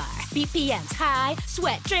you are, BPMs high,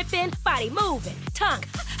 sweat dripping, body moving, tongue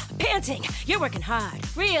panting. You're working hard,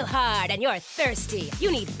 real hard, and you're thirsty.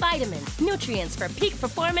 You need vitamins, nutrients for peak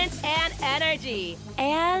performance and energy.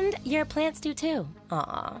 And your plants do too.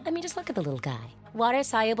 Aw, I mean, just look at the little guy.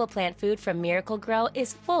 Water-soluble plant food from Miracle Grow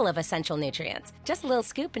is full of essential nutrients. Just a little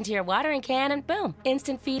scoop into your watering can and boom,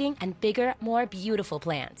 instant feeding and bigger, more beautiful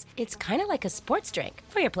plants. It's kind of like a sports drink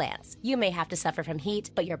for your plants. You may have to suffer from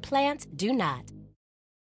heat, but your plants do not.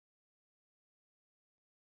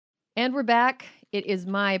 And we're back. It is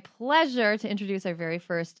my pleasure to introduce our very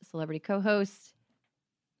first celebrity co-host,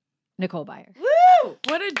 Nicole Byer. Woo!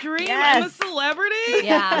 What a dream. Yes. I'm a celebrity?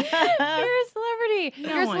 Yeah. You're a celebrity. No,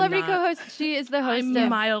 You're a celebrity co-host. She is the host I'm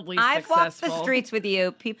mildly I've successful. walked the streets with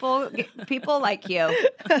you. People like you.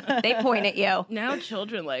 They point at you. Now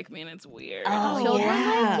children like me, and it's weird. Oh, children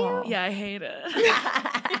like you? Yeah, I hate it.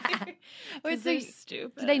 Wait, so they're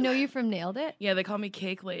stupid. Do they know you from Nailed It? Yeah, they call me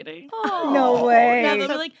Cake Lady. Oh. No way. Yeah, they'll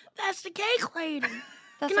be like, that's the Cake Lady.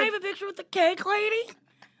 Can I have a picture with the Cake Lady?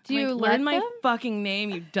 Do you learn my them? fucking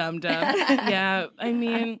name, you dum-dum? Yeah, I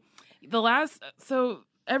mean, so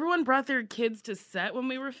everyone brought their kids to set when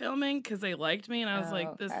we were filming because they liked me, and I was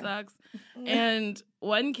like, this sucks. And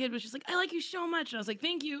one kid was just like, I like you so much. And I was like,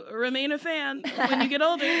 thank you. Remain a fan. When you get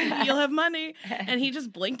older, you'll have money. And he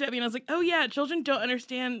just blinked at me, and I was like, oh, yeah, children don't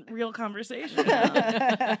understand real conversation. He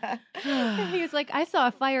was like, I saw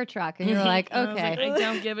a fire truck. And you're like, okay. I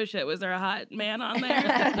don't give a shit. Was there a hot man on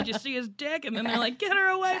there? Did you see his dick? And then they're like, get her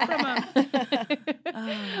away from him.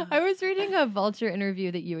 I was reading a Vulture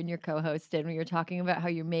interview that you and your co-host did when you were talking about how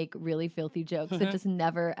you make really filthy jokes that just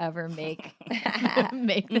never, ever make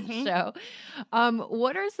the show.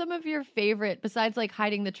 What are some of your favorite, besides like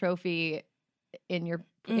hiding the trophy in your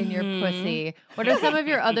pussy, what are some of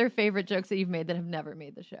your other favorite jokes that you've made that have never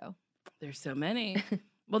made the show? There's so many.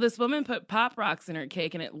 Well, this woman put Pop Rocks in her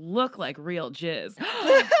cake, and it looked like real jizz.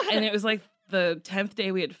 And it was like the 10th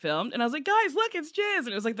day we had filmed, and I was like, guys, look, it's jizz. And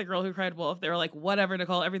it was like The Girl Who Cried Wolf. They were like, whatever,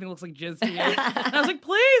 Nicole, everything looks like jizz to you. And I was like,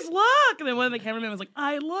 please look. And then one of the cameramen was like,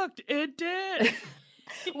 I looked, it did.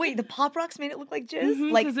 Wait, the Pop Rocks made it look like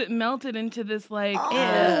jizz? Because it melted into this like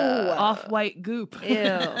off-white goop.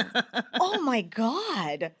 Ew. Oh my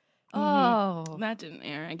God. Oh. That didn't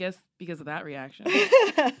air. I guess because of that reaction.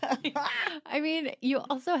 I mean, you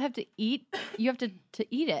also have to eat. You have to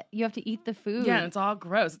eat it. You have to eat the food. Yeah, and it's all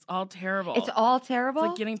gross. It's all terrible. It's all terrible? It's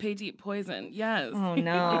like getting paid to eat poison. Yes. Oh,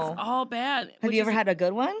 no. It's all bad. Have you ever had a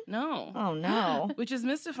good one? No. Oh, no. Which is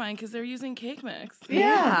mystifying because they're using cake mix.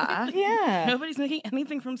 Yeah. Nobody's making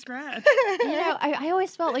anything from scratch. You know, I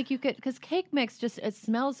always felt like you could, because cake mix just, it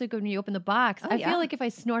smells so good when you open the box. I feel like if I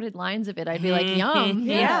snorted lines of it, I'd be like, yum.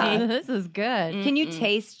 Yeah. This is good. Can you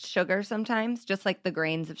taste sugar sometimes? Just like the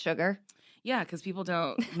grains of sugar? Yeah, because people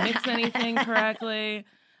don't mix anything correctly.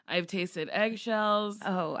 I've tasted eggshells.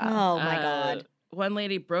 Oh, wow. Oh, my God. One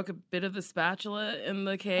lady broke a bit of the spatula in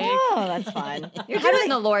the cake. Oh, that's fun. You're doing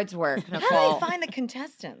the Lord's work, Nicole. How do they find the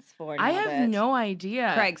contestants for I have no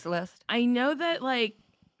idea. Craigslist. I know that, like,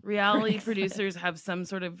 reality producers have some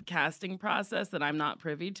sort of casting process that I'm not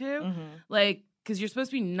privy to. Mm-hmm. Like, because you're supposed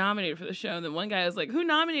to be nominated for the show. And then one guy was like, who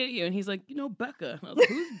nominated you? And he's like, Becca. And I was like,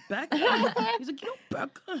 who's Becca? He's like,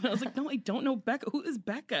 Becca. And I was like, no, I don't know Becca. Who is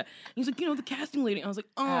Becca? And he's like, the casting lady. And I was like,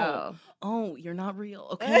 oh, you're not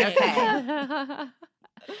real. Okay.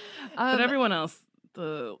 But everyone else,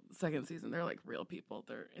 the second season, they're like real people.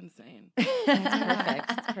 They're insane.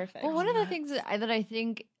 That's perfect. Well, one of the things that I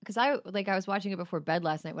think, because I was watching it before bed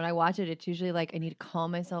last night. When I watch it, it's usually like I need to calm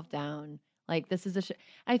myself down. Like, this is a show.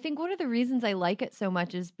 I think one of the reasons I like it so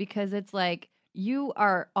much is because it's like you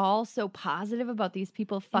are all so positive about these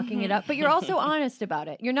people fucking it up, but you're also honest about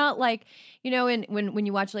it. You're not like, when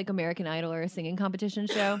you watch like American Idol or a singing competition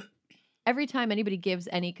show, every time anybody gives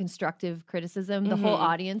any constructive criticism, the whole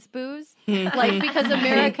audience boos. Like, because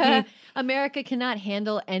America cannot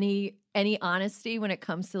handle any honesty when it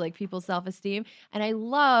comes to like people's self-esteem. And I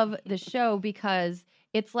love the show because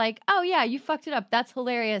it's like, oh yeah, you fucked it up. That's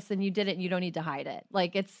hilarious, and you did it, and you don't need to hide it.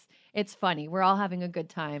 Like, it's funny. We're all having a good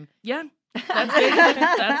time. Yeah.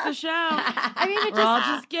 That's the show. I mean, we're all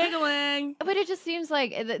just giggling. But it just seems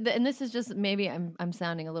like, and this is just, maybe I'm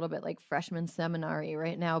sounding a little bit like freshman seminary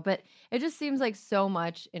right now, but it just seems like so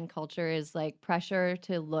much in culture is like pressure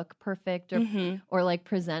to look perfect or like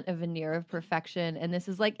present a veneer of perfection. And this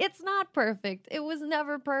is like, it's not perfect. It was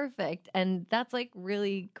never perfect. And that's like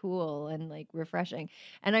really cool and like refreshing.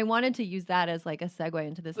 And I wanted to use that as like a segue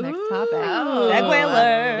into this next topic. Oh, segue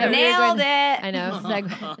alert. Nailed it. I know.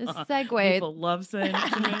 Segue. People love saying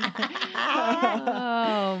it to me.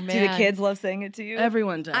 Oh, man. Do the kids love saying it to you?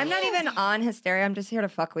 Everyone does. I'm not even on hysteria. I'm just here to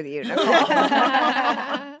fuck with you, Nicole.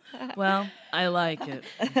 Well, I like it.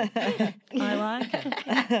 I like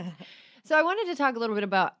it. So I wanted to talk a little bit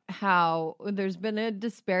about how there's been a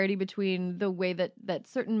disparity between the way that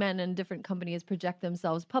certain men and different companies project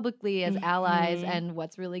themselves publicly as allies and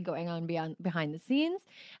what's really going on behind the scenes.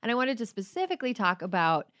 And I wanted to specifically talk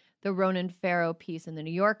about the Ronan Farrow piece in The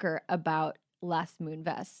New Yorker about Les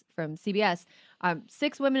Moonves from CBS.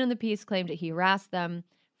 6 women in the piece claimed that he harassed them.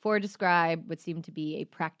 4 describe what seemed to be a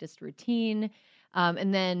practiced routine.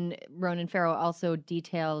 And then Ronan Farrow also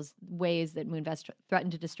details ways that Moonves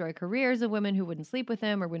threatened to destroy careers of women who wouldn't sleep with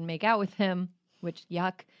him or wouldn't make out with him, which,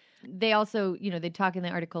 yuck. They also, they talk in the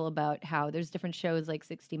article about how there's different shows like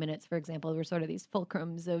 60 Minutes, for example, were sort of these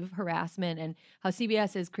fulcrums of harassment, and how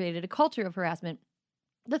CBS has created a culture of harassment.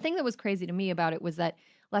 The thing that was crazy to me about it was that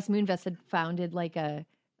Les Moonves had founded like a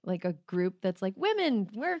group that's like, women,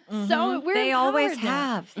 we're They always empowered now.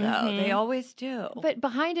 have, though. They always do. But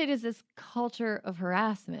behind it is this culture of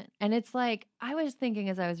harassment. And it's like, I was thinking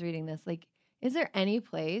as I was reading this, like, is there any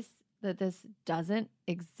place that this doesn't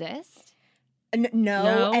exist?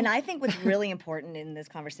 No, and I think what's really important in this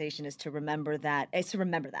conversation is to remember that,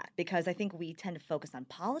 because I think we tend to focus on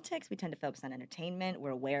politics, we tend to focus on entertainment,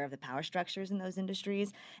 we're aware of the power structures in those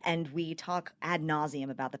industries, and we talk ad nauseum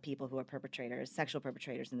about the people who are sexual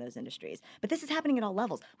perpetrators in those industries. But this is happening at all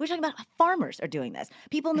levels. We're talking about farmers are doing this,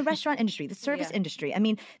 people in the restaurant industry, the service industry. I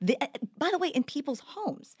mean, by the way, in people's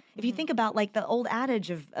homes. If you think about like the old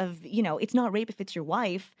adage of it's not rape if it's your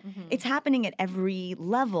wife, it's happening at every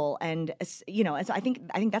level, and and so I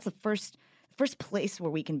think that's the first place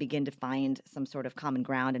where we can begin to find some sort of common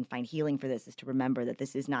ground and find healing for this, is to remember that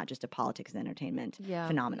this is not just a politics and entertainment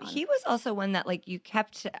phenomenon. He was also one that like you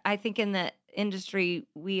kept, I think in the industry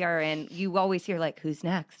we are in, you always hear like, who's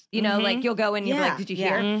next? Like you'll go and you'll be like, did you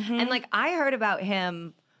hear? And like I heard about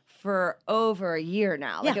him for over a year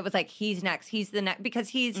now. Like it was like, he's next, he's the next, because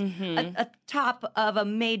he's a top of a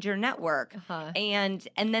major network. And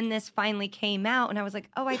then this finally came out and I was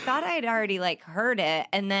like, oh, I thought I had already like heard it.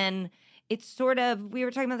 And then it's sort of, we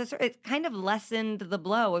were talking about this, it kind of lessened the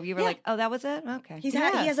blow of you were like, oh, that was it? Okay. He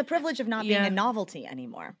has a privilege of not being a novelty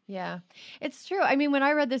anymore. Yeah, it's true. I mean, when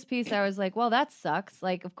I read this piece, I was like, well, that sucks.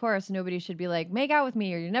 Like, of course, nobody should be like, make out with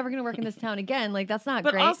me or you're never going to work in this town again. Like, that's not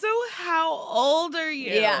but great. But also, how old are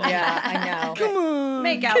you? Yeah, I know. Come on.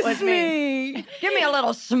 Make out with me. Give me a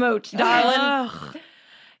little smooch, darling.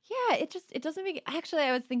 Yeah, it doesn't make. Actually,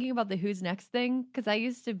 I was thinking about the who's next thing because I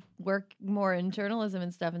used to work more in journalism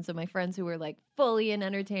and stuff, and so my friends who were like fully in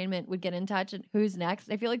entertainment would get in touch and who's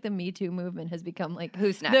next. I feel like the Me Too movement has become like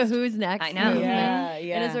who's next. The who's next. I know. Movement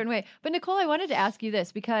in a certain way. But Nicole, I wanted to ask you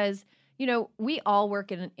this because we all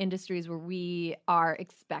work in industries where we are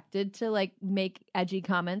expected to like make edgy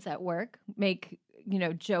comments at work, make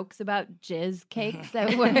jokes about jizz cakes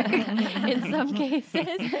at work in some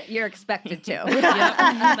cases. You're expected to. Yep.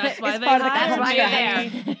 That's why That's why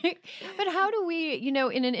you're there. But how do we, in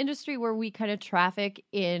an industry where we kind of traffic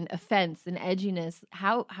in offense and edginess,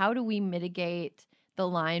 how do we mitigate the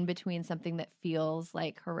line between something that feels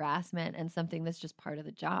like harassment and something that's just part of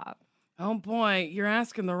the job? Oh boy, you're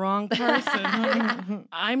asking the wrong person.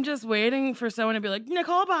 I'm just waiting for someone to be like,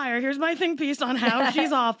 Nicole Byer, here's my think piece on how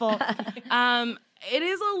she's awful. It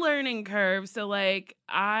is a learning curve. So like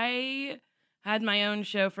I had my own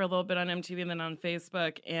show for a little bit on MTV and then on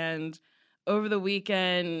Facebook. And over the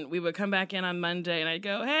weekend, we would come back in on Monday and I'd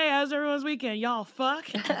go, hey, how's everyone's weekend? Y'all fuck?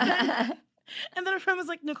 And then a friend was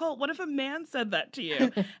like, Nicole, what if a man said that to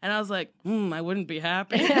you? And I was like, I wouldn't be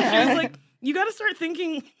happy. She was like, you got to start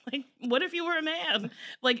thinking, like, what if you were a man?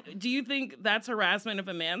 Like, do you think that's harassment if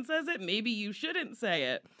a man says it? Maybe you shouldn't say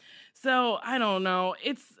it. So I don't know.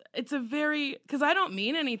 It's a very, because I don't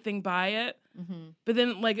mean anything by it. Mm-hmm. But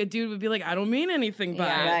then, like, a dude would be like, I don't mean anything by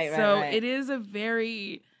it. Right. It is a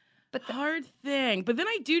very hard thing. But then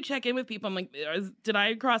I do check in with people. I'm like, did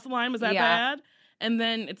I cross the line? Was that bad? And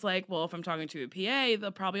then it's like, well, if I'm talking to a PA,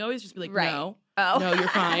 they'll probably always just be like, no, you're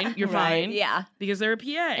fine. You're fine. Yeah. Because they're a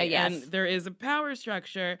PA and there is a power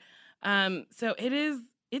structure. So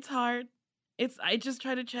it's hard. I just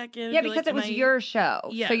try to check in. Yeah, because it was your show.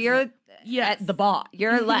 Yes. So you're at the bar.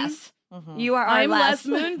 You're less. Mm-hmm. You are I'm less.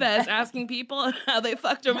 Les Moonves asking people how they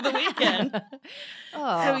fucked over the weekend.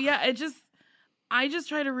 So yeah, I just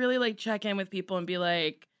try to really like check in with people and be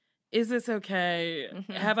like, is this okay?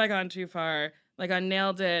 Mm-hmm. Have I gone too far? Like, I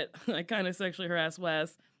nailed it. I kind of sexually harassed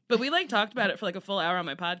Wes. But we, like, talked about it for, like, a full hour on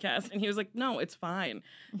my podcast. And he was like, no, it's fine.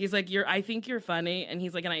 He's like, I think you're funny. And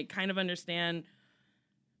he's like, and I kind of understand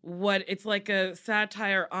what it's like a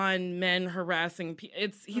satire on men harassing people.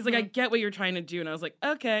 He's like, I get what you're trying to do. And I was like,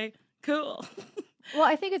 okay, cool. Well,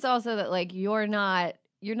 I think it's also that, like, you're not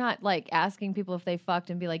like asking people if they fucked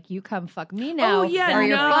and be like, you come fuck me now. Oh yeah, or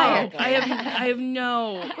you're fired. I have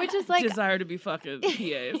no which is like desire to be fucking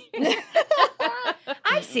PAs.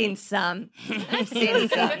 I've seen some. But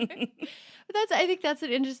I think that's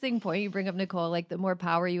an interesting point you bring up, Nicole. Like, the more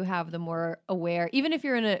power you have, the more aware. Even if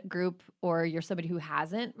you're in a group or you're somebody who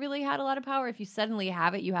hasn't really had a lot of power, if you suddenly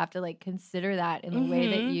have it, you have to like consider that in the way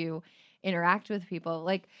that you interact with people.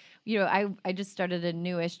 Like, I just started a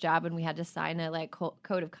newish job and we had to sign a like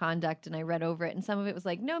code of conduct, and I read over it, and some of it was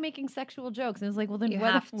like, no making sexual jokes, and it was like, well, then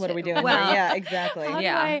what are we doing? Well, yeah, exactly.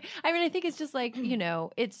 I mean, I think it's just like,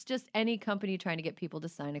 it's just any company trying to get people to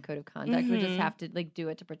sign a code of conduct would just have to like do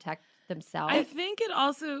it to protect themselves. I think it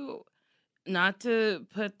also, not to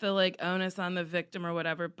put the like onus on the victim or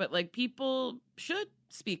whatever, but like people should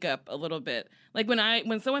speak up a little bit. Like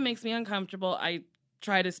when someone makes me uncomfortable, I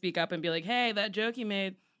try to speak up and be like, hey, that joke you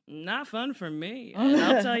made, not fun for me. And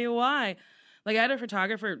I'll tell you why. Like, I had a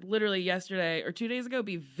photographer literally yesterday or 2 days ago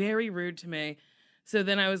be very rude to me. So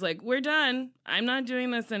then I was like, we're done. I'm not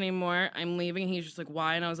doing this anymore. I'm leaving. He's just like,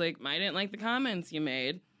 why? And I was like, I didn't like the comments you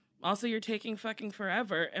made. Also, you're taking fucking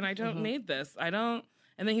forever, and I don't need this. I don't.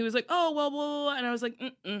 And then he was like, oh, well, blah, blah, blah. And I was like,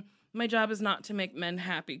 my job is not to make men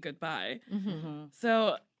happy. Goodbye. Mm-hmm.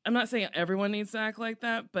 So I'm not saying everyone needs to act like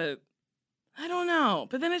that, but I don't know.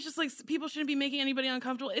 But then it's just like people shouldn't be making anybody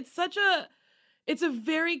uncomfortable. It's a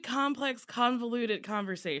very complex, convoluted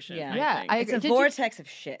conversation. Yeah, I agree. It's a vortex of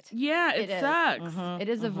shit. Yeah, it sucks. It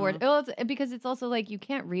is a vortex. Well, because it's also like you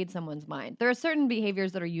can't read someone's mind. There are certain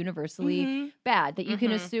behaviors that are universally bad that you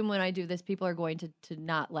can assume when I do this, people are going to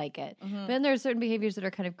not like it. But then there are certain behaviors that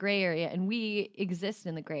are kind of gray area, and we exist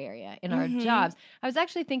in the gray area in our jobs. I was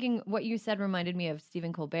actually thinking what you said reminded me of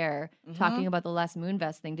Stephen Colbert talking about the Les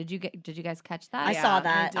Moonves thing. Did you guys catch that? I saw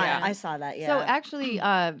that. I saw that. Yeah. So actually,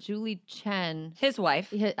 Julie Chen, His wife.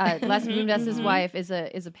 Les Moonves' wife is a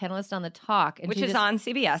panelist on The Talk, and Which is on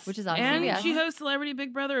CBS. And CBS. she hosts Celebrity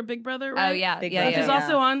Big Brother or Big Brother, right? Oh, yeah. Which is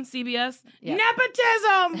also on CBS. Yeah.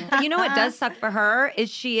 Nepotism! But you know what does suck for her is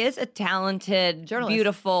she is a talented,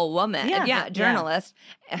 beautiful woman. Yeah. Journalist.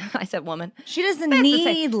 I said woman. She doesn't That's the need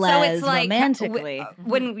thing. Les So it's like romantically.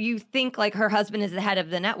 when you think like her husband is the head of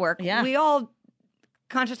the network, we all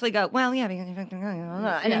consciously go, well, yeah,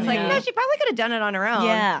 and it's like, no, she probably could have done it on her own.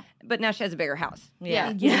 Yeah. But now she has a bigger house.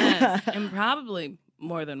 Yeah. Yes. And probably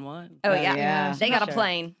more than one. Oh, yeah. yeah. They got a Sure.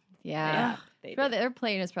 plane. Yeah. They Their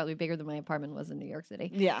plane is probably bigger than my apartment was in New York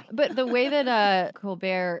City. Yeah. But the way that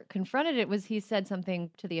Colbert confronted it was he said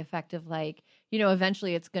something to the effect of like,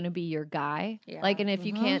 eventually it's going to be your guy. Yeah. Like, and if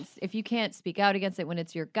you can't speak out against it when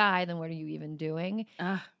it's your guy, then what are you even doing?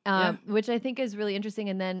 Which I think is really interesting.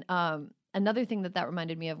 And then another thing that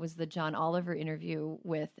reminded me of was the John Oliver interview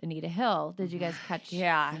with Anita Hill. Did you guys catch?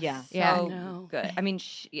 Yeah. Yeah. So good. I mean,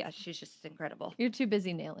 she's just incredible. You're too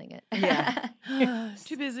busy nailing it. Yeah.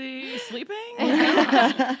 Too busy sleeping?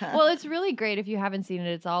 Well, it's really great if you haven't seen it.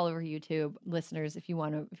 It's all over YouTube, listeners, if you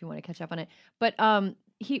want to catch up on it. But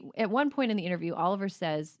he at one point in the interview, Oliver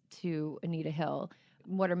says to Anita Hill,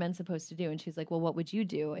 "What are men supposed to do?" And she's like, "Well, what would you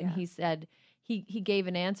do?" And he said he gave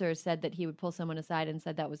an answer, said that he would pull someone aside and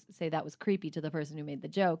said that was creepy to the person who made the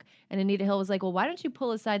joke. And Anita Hill was like, "Well, why don't you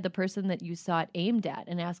pull aside the person that you saw it aimed at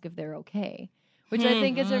and ask if they're okay?" Which I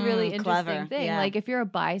think is a really interesting Clever. thing. Yeah. Like if you're a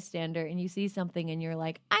bystander and you see something and you're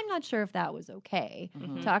like, I'm not sure if that was okay.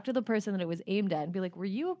 Talk to the person that it was aimed at and be like, were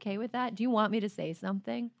you okay with that? Do you want me to say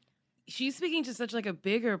something? She's speaking to such like a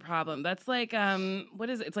bigger problem. That's like, what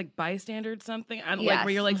is it? It's like bystander something. Like Yes.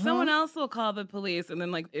 where you're like, someone else will call the police. And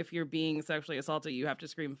then like, if you're being sexually assaulted, you have to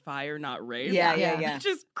scream fire, not rape. Yeah. Which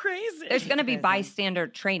is crazy. There's going to be bystander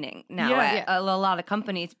training now Yeah. at a lot of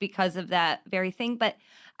companies because of that very thing. But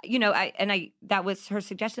that was her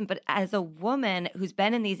suggestion. But as a woman who's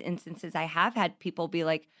been in these instances, I have had people be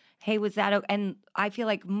like, "Hey, was that okay?" And I feel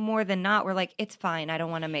like more than not, we're like, "It's fine. I don't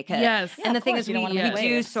want to make it." Yes. And the of thing course, is, you don't we wanna make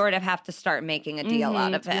do waves. sort of have to start making a deal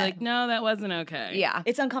out of To be it. like, no, that wasn't okay. Yeah.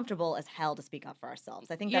 It's uncomfortable as hell to speak up for ourselves.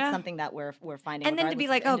 I think that's something that we're finding. And then to be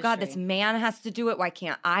like, regardless oh of God, this industry. man has to do it. Why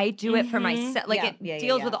can't I do it for myself? Like Yeah. it Yeah.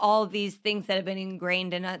 deals with all of these things that have been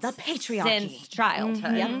ingrained in us The patriarchy. since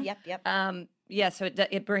childhood. Yep. Yeah, so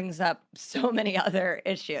it brings up so many other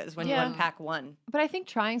issues when you unpack one. But I think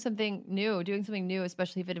trying something new, doing something new,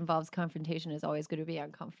 especially if it involves confrontation, is always going to be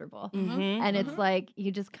uncomfortable. And it's like you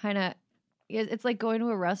just kind of, it's like going to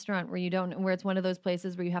a restaurant where it's one of those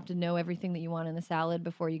places where you have to know everything that you want in the salad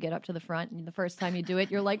before you get up to the front. And the first time you do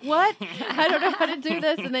it, you're like, what? I don't know how to do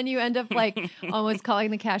this. And then you end up like almost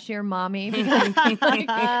calling the cashier mommy because like,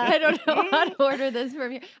 I don't know how to order this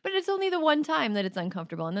from you. But it's only the one time that it's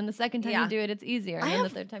uncomfortable. And then the second time you do it, it's easier. And then the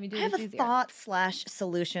third time you do it, it's easier. I have a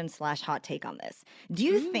thought/solution/hot take on this. Do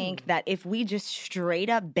you think that if we just straight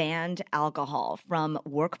up banned alcohol from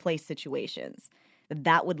workplace situations,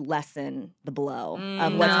 that would lessen the blow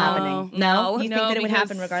of what's happening? No? You think that it would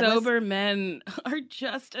happen regardless? Sober men are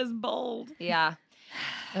just as bold. Yeah.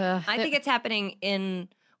 I think it's happening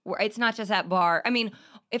it's not just at bar. I mean,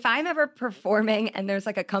 if I'm ever performing and there's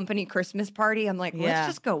like a company Christmas party, I'm like, let's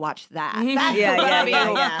just go watch that. That's gonna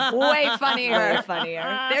be way funnier. Way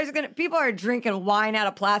funnier. People are drinking wine out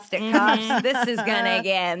of plastic cups. This is gonna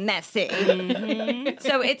get messy.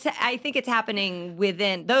 So I think it's happening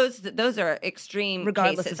within those are extreme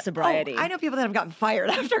Regardless cases. of sobriety. I know people that have gotten fired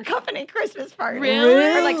after a company Christmas party. Really?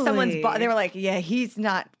 Or like someone's they were like, yeah, he's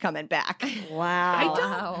not coming back. Wow. I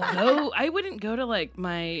don't know. I wouldn't go to like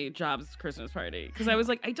my job's Christmas party because I was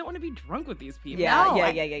like, I don't want to be drunk with these people. Yeah.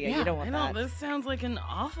 You don't want that. This sounds like an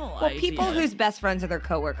awful Well, idea. people whose best friends are their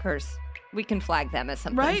coworkers, we can flag them as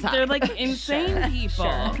something. Right? They're like insane people.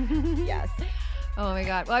 Yes. Oh my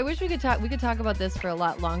God. Well, I wish we could talk about this for a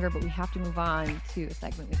lot longer, but we have to move on to a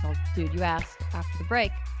segment we call Dude You Asked after the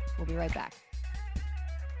break. We'll be right back.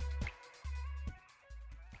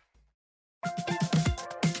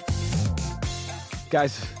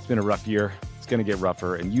 Guys, it's been a rough year. It's going to get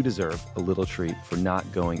rougher, and you deserve a little treat for not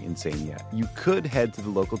going insane yet. You could head to the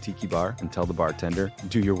local tiki bar and tell the bartender,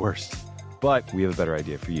 do your worst. But we have a better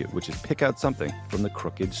idea for you, which is pick out something from the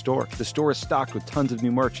Crooked store. The store is stocked with tons of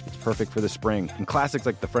new merch. It's perfect for the spring. And classics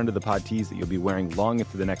like the Friend of the Pod tees that you'll be wearing long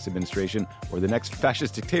into the next administration or the next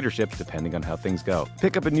fascist dictatorship, depending on how things go.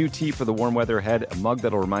 Pick up a new tee for the warm weather ahead, a mug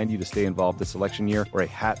that'll remind you to stay involved this election year, or a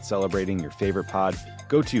hat celebrating your favorite pod.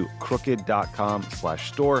 Go to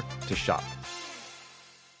crooked.com/store to shop.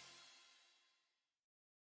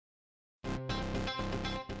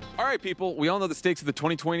 All right, people, we all know the stakes of the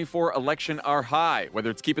 2024 election are high, whether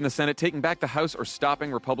it's keeping the Senate, taking back the House, or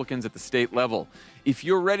stopping Republicans at the state level. If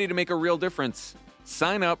you're ready to make a real difference,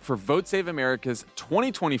 sign up for Vote Save America's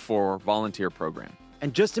 2024 volunteer program.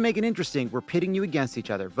 And just to make it interesting, we're pitting you against each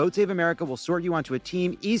other. Vote Save America will sort you onto a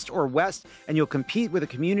team, East or West, and you'll compete with a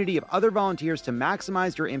community of other volunteers to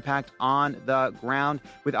maximize your impact on the ground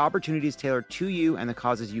with opportunities tailored to you and the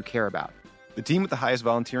causes you care about. The team with the highest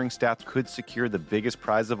volunteering stats could secure the biggest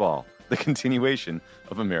prize of all, the continuation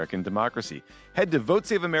of American democracy. Head to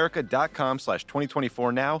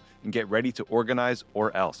votesaveamerica.com/2024 now and get ready to organize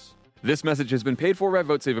or else. This message has been paid for by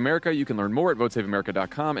Vote Save America. You can learn more at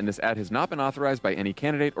votesaveamerica.com, and this ad has not been authorized by any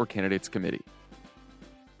candidate or candidates committee.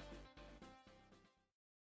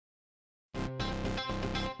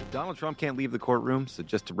 Donald Trump can't leave the courtroom, so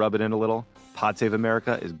just to rub it in a little, Pod Save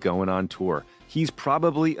America is going on tour. He's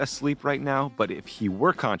probably asleep right now, but if he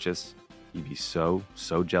were conscious, he'd be so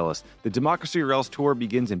jealous. The Democracy or Else tour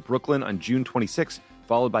begins in Brooklyn on June 26th,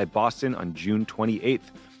 followed by Boston on June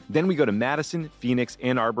 28th. Then we go to Madison, Phoenix,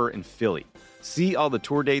 Ann Arbor, and Philly. See all the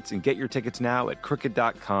tour dates and get your tickets now at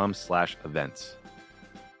crooked.com/events.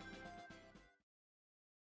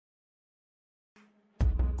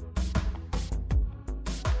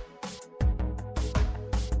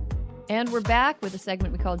 And we're back with a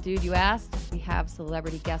segment we call Dude You Asked. We have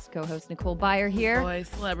celebrity guest co-host Nicole Byer here. Boy,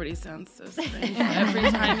 celebrity sounds so strange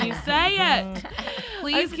every time you say it.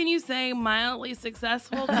 Please, can you say mildly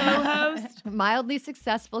successful co-host? Mildly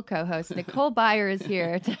successful co-host Nicole Byer is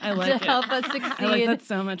here to help us succeed. I like that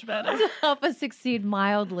so much better. To help us succeed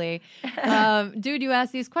mildly. Dude, you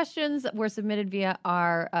asked these questions were submitted via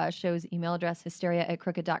our show's email address,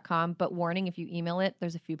 hysteria@crooked.com. But warning, if you email it,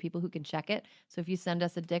 there's a few people who can check it. So if you send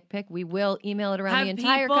us a dick pic, we will email it around the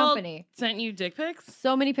entire company. Sent you dick pics?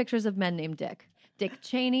 So many pictures of men named Dick. Dick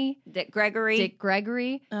Cheney. Dick Gregory.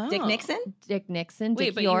 Oh. Dick Nixon? Dick Nixon. Wait,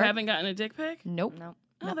 Dick but York. you haven't gotten a dick pic? Nope.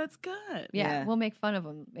 Oh, that's good. Yeah, we'll make fun of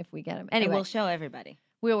him if we get him. Anyway, And we'll show everybody.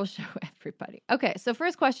 We will show everybody. Okay, so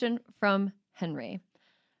first question from Henry.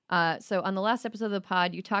 So on the last episode of the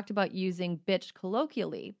pod, you talked about using bitch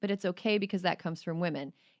colloquially, but it's okay because that comes from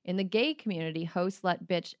women. In the gay community, hoe, slut,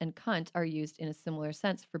 bitch, and cunt are used in a similar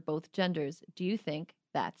sense for both genders. Do you think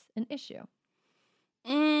that's an issue? I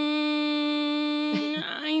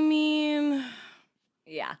mean,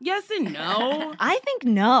 yeah. Yes and no. I think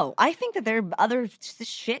no. I think that there are other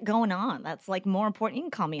shit going on that's like more important. You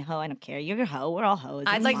can call me a hoe. I don't care. You're a hoe. We're all hoes.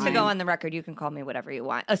 I'd It's like to fine. go on the record. You can call me whatever you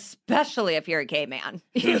want, especially if you're a gay man.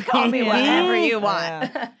 You call me whatever you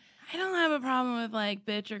want. I don't have a problem with like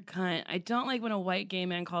bitch or cunt. I don't like when a white gay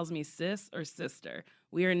man calls me sis or sister.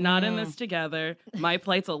 We are not in this together. My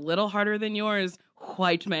plight's a little harder than yours,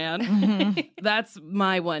 white man. That's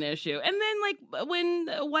my one issue. And then like when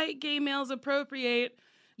white gay males appropriate,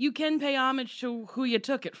 you can pay homage to who you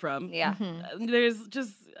took it from. Yeah. There's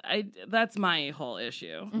just that's my whole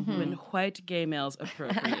issue when white gay males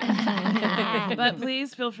appropriate. But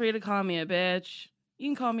please feel free to call me a bitch. You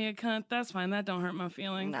can call me a cunt. That's fine. That don't hurt my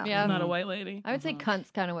feelings. No. Yeah. I'm not a white lady. I would say cunt's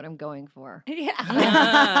kind of what I'm going for. Yeah.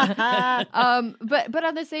 But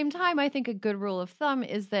at the same time, I think a good rule of thumb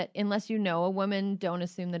is that unless you know a woman, don't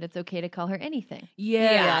assume that it's okay to call her anything.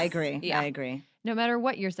 Yeah, I agree. Yeah. I agree. No matter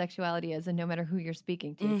what your sexuality is and no matter who you're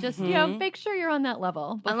speaking to. Just, make sure you're on that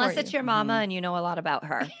level. Unless it's your mama and you know a lot about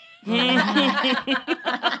her.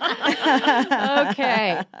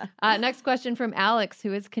 Okay. Next question from Alex,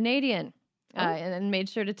 who is Canadian. And made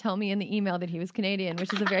sure to tell me in the email that he was Canadian,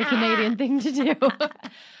 which is a very Canadian thing to do.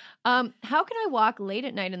 How can I walk late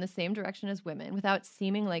at night in the same direction as women without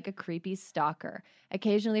seeming like a creepy stalker?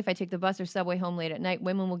 Occasionally, if I take the bus or subway home late at night,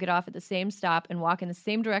 women will get off at the same stop and walk in the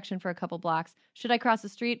same direction for a couple blocks. Should I cross the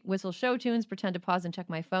street, whistle show tunes, pretend to pause and check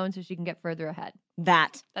my phone so she can get further ahead?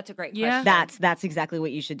 That's a great question. That's exactly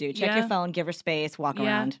what you should do. Check your phone, give her space, walk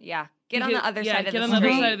around. Yeah. Get on the other side of the street. Get on the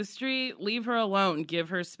other side of the street. Leave her alone. Give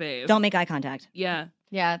her space. Don't make eye contact. Yeah.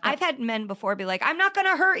 Yeah. I've had men before be like, I'm not going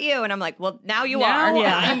to hurt you. And I'm like, well, now you are.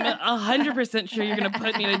 I'm 100% sure you're going to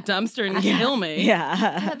put me in a dumpster and kill me.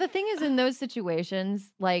 Yeah. The thing is, in those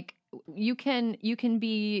situations, like you can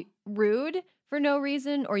be rude for no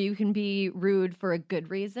reason, or you can be rude for a good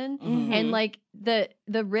reason. And like the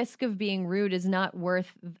risk of being rude is not worth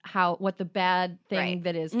what the bad thing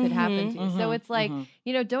that is could happen to you. So it's like,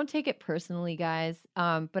 don't take it personally, guys.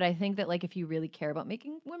 But I think that like if you really care about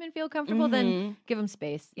making women feel comfortable, then give them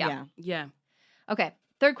space. Yeah. Okay.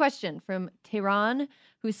 Third question from Tehran,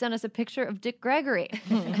 who sent us a picture of Dick Gregory.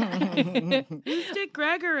 Who's Dick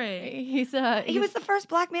Gregory? He was the first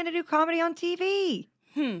black man to do comedy on TV.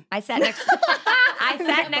 I sat I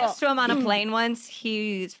sat next to him on a plane once.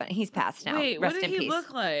 He's passed now. Wait, Rest what did in he peace.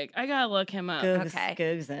 look like? I gotta look him up. Okay.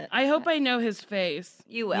 Googs it. I hope I know his face.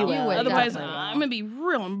 You will. You will. Otherwise, definitely I'm gonna be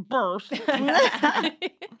real embarrassed.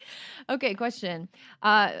 Okay, question.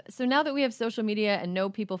 So now that we have social media and know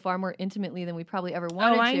people far more intimately than we probably ever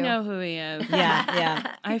wanted I to. know who he is.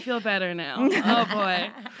 Yeah. I feel better now. Oh boy.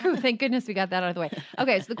 Whew, thank goodness we got that out of the way.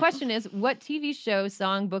 Okay, so the question is, what TV show,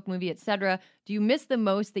 song, book, movie, etc. do you miss the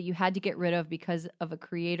most that you had to get rid of because of a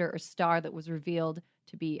creator or star that was revealed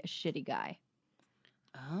to be a shitty guy?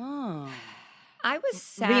 Oh. I was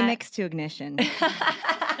sad. Remix to Ignition.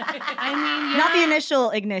 I mean, yeah. Not the initial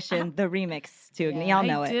Ignition, the remix to Ignition. Y'all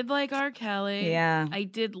know I it. did like R. Kelly. Yeah. I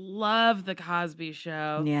did love The Cosby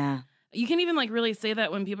Show. Yeah. You can even like really say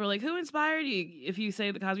that when people are like, "Who inspired you?" If you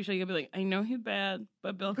say The Cosby Show, you'll be like, "I know he's bad,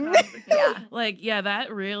 but Bill Cosby." Yeah,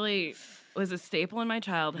 that really was a staple in my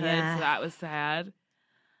childhood. Yeah. So that was sad.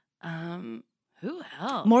 Who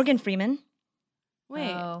else? Morgan Freeman. Wait,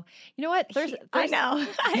 Oh. You know what? I know.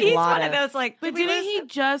 He's lot one of of- those like. but didn't he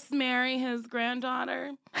just marry his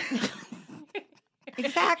granddaughter?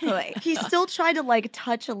 Exactly. He still tried to like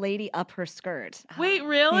touch a lady up her skirt. Wait,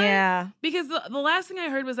 really? Yeah. Because the last thing I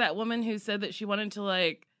heard was that woman who said that she wanted to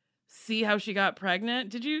like see how she got pregnant.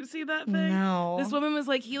 Did you see that thing? No. This woman was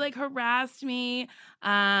like, he like harassed me.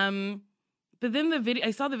 But then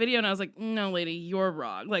I saw the video and I was like, no, lady, you're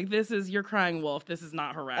wrong. Like you're crying wolf. This is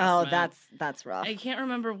not harassment. Oh, that's rough. I can't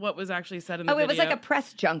remember what was actually said in the video. It was like a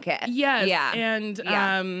press junket. Yes. Yeah. And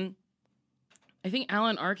Yeah. I think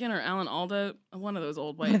Alan Arkin or Alan Alda, one of those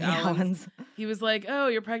old white One of the Allens. Allens. He was like, "Oh,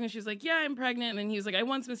 you're pregnant." She was like, "Yeah, I'm pregnant." And then he was like, "I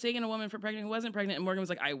once mistaken a woman for pregnant who wasn't pregnant." And Morgan was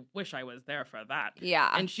like, "I wish I was there for that." Yeah.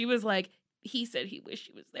 And she was like, "He said he wished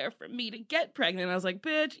he was there for me to get pregnant." And I was like,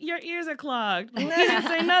 "Bitch, your ears are clogged. He didn't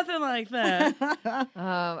say nothing like that."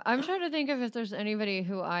 I'm trying to think of if there's anybody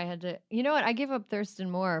who I had to. You know what? I gave up Thurston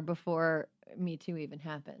Moore before Me Too even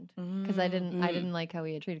happened because I didn't like how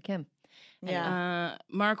he had treated Kim. Yeah.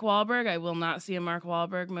 Mark Wahlberg. I will not see a Mark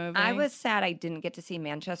Wahlberg movie. I was sad I didn't get to see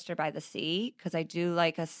Manchester by the Sea because I do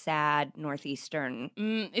like a sad northeastern.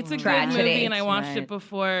 It's a Tragedy. good movie, and I watched Right. it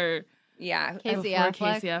before. Yeah, Casey before Affleck.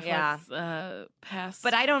 Casey Affleck's passed.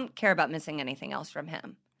 but I don't care about missing anything else from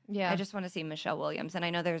him. Yeah. I just want to see Michelle Williams, and I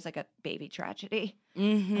know there's like a baby tragedy,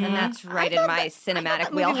 Mhm. and that's right in thought my that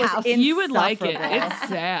cinematic movie was wheelhouse. You would like it. insufferable. It's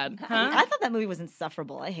sad. Huh? I thought that movie was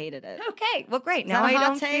insufferable. I hated it. Okay, well, great. Is Now that a I hot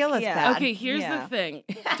don't take? feel as Yeah. bad. Okay, here's Yeah. the thing.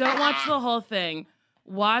 Don't watch the whole thing.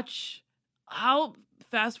 I'll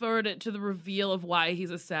fast forward it to the reveal of why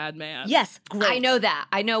he's a sad man. Yes, great. I know that.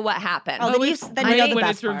 I know what happened. Oh, then you know great the when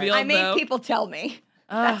best it's part. revealed. I made though. people tell me.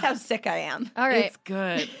 That's how sick I am. All right. It's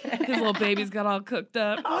good. His little baby's got all cooked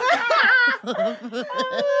up.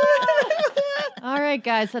 All right,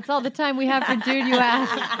 guys. That's all the time we have for Dude You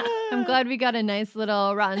Asked. I'm glad we got a nice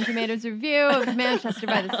little Rotten Tomatoes review of Manchester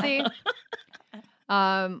by the Sea.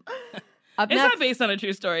 Up It's next, not based on a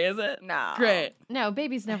true story, is it? No. Great. no,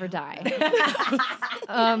 babies never die.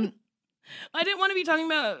 I didn't want to be talking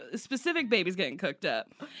about specific babies getting cooked up.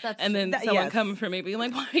 And then someone yes. coming for me being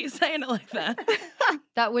like, why are you saying it like that?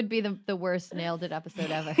 That would be the worst nailed it episode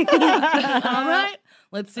ever. All right.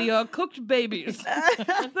 Let's see your cooked babies.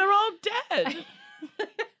 They're all dead.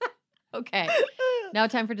 Okay. Now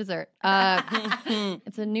time for dessert.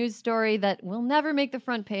 It's a news story that will never make the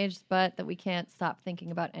front page, but that we can't stop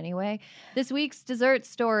thinking about anyway. This week's dessert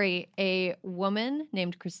story, a woman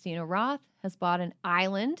named Christina Roth has bought an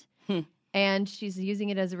island and she's using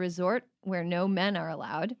it as a resort where no men are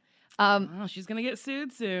allowed. Oh, she's going to get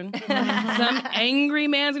sued soon. Some angry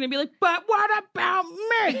man's going to be like, but what about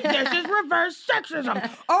me? This is reverse sexism.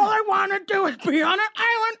 All I want to do is be on an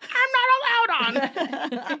island I'm not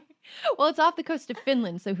allowed on. Well, it's off the coast of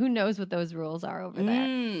Finland, so who knows what those rules are over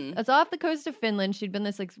there. It's off the coast of Finland. She'd been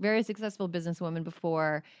this very successful businesswoman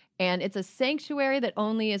before, and it's a sanctuary that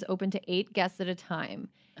only is open to 8 guests at a time,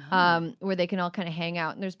 where they can all kind of hang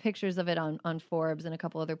out. And there's pictures of it on Forbes and a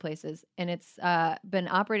couple other places. And it's been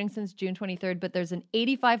operating since June 23rd, but there's an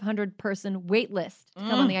 8,500 person wait list to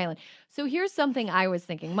come on the island. So here's something I was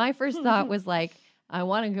thinking. My first thought was like, I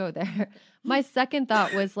want to go there. My second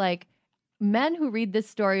thought was like, men who read this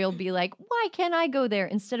story will be like, why can't I go there?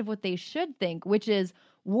 Instead of what they should think, which is,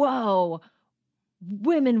 whoa,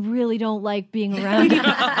 women really don't like being around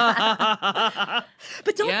us.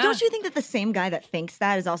 But don't you think that the same guy that thinks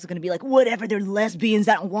that is also going to be like, whatever, they're lesbians,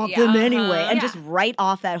 I don't want them anyway, and just write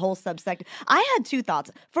off that whole subsect? I had 2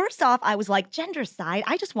 thoughts. First off, I was like, gender side,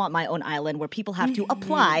 I just want my own island where people have to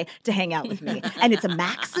apply to hang out with me. And it's a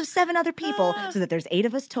max of 7 other people so that there's 8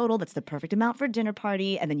 of us total. That's the perfect amount for a dinner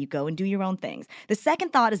party. And then you go and do your own things. The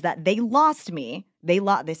second thought is that they lost me.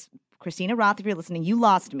 This Christina Roth, if you're listening, you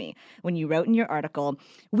lost me when you wrote in your article,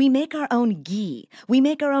 we make our own ghee. We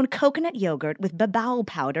make our own coconut yogurt with babao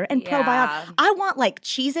powder and probiotics. I want like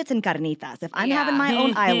Cheez-Its and carnitas. If I'm having my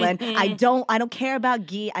own island, I don't care about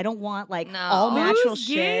ghee. I don't want like all natural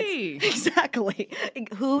shit. Exactly.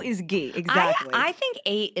 Who is ghee? Exactly. I think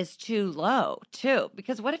 8 is too low too,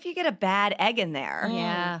 because what if you get a bad egg in there?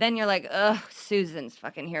 Yeah. Then you're like, ugh, Susan's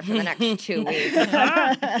fucking here for the next 2 weeks.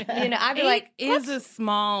 I'd be like, is a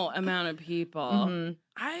small amount of people.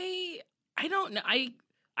 I don't know. I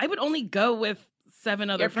would only go with 7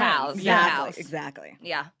 other friends. Exactly.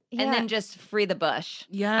 Yeah. And then just free the bush.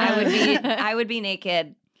 Yeah. I would be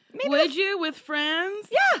naked. Maybe would you with friends?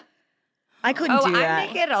 Yeah. I couldn't do that.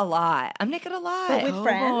 I'm naked a lot. But with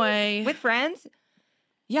friends? Boy. With friends?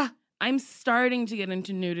 Yeah. I'm starting to get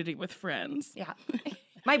into nudity with friends. Yeah.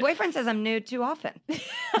 My boyfriend says I'm nude too often.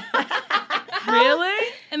 Really?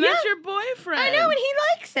 And that's your boyfriend? I know, and he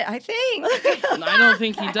likes it, I think. I don't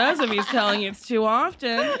think he does if he's telling you it's too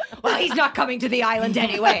often. Well, he's not coming to the island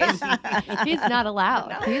anyways. He's not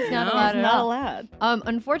allowed. He's not allowed at all.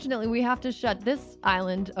 Unfortunately, we have to shut this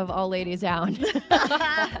island of all ladies down.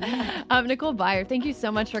 Nicole Byer, thank you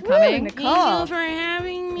so much for coming. Nicole. Thank you for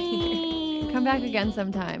having me. Come back again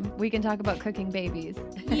sometime. We can talk about cooking babies.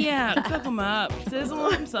 Yeah, cook them up.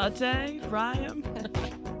 Sizzle them, saute, fry them.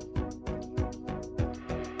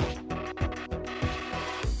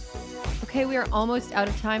 Okay, we are almost out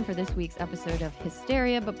of time for this week's episode of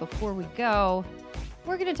Hysteria, but before we go,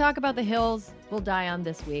 we're going to talk about the hills we'll die on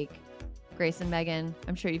this week. Grace and Megan,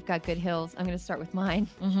 I'm sure you've got good hills. I'm going to start with mine.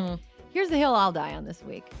 Here's the hill I'll die on this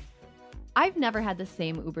week. I've never had the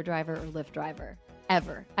same Uber driver or Lyft driver,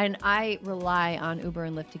 ever. And I rely on Uber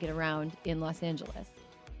and Lyft to get around in Los Angeles.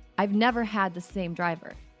 I've never had the same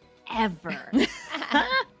driver, ever.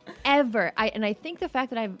 Ever. I think the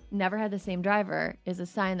fact that I've never had the same driver is a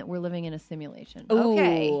sign that we're living in a simulation.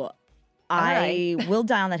 Okay. I will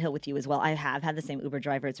die on that hill with you as well. I have had the same Uber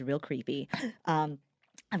driver. It's real creepy.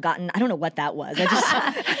 I don't know what that was. They're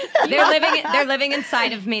living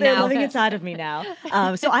inside of me now. They're living inside of me now.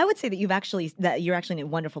 So I would say that you're actually in a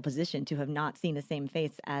wonderful position to have not seen the same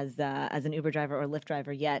face as an Uber driver or Lyft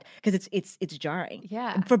driver yet, because it's jarring.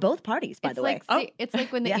 Yeah, for both parties, by the way. It's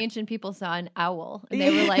like when the ancient people saw an owl and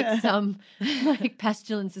they were like, some like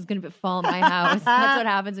pestilence is going to befall my house. That's what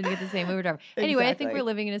happens when you get the same Uber driver. Anyway, I think we're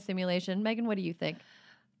living in a simulation. Megan, what do you think?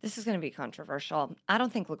 This is going to be controversial. I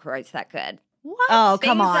don't think LaCroix's that good. What? Oh,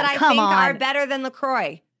 come on. Things that I think are better than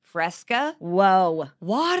LaCroix. Fresca. Whoa.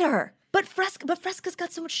 Water. But Fresca's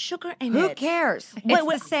got so much sugar in Who it. Who cares? It's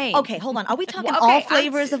the same. Okay, hold on. Are we talking all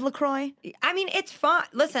flavors of LaCroix? I mean, it's fun.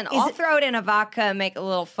 Listen, I'll throw it in a vodka, make a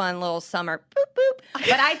little fun little summer boop boop.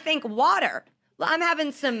 But I think water. I'm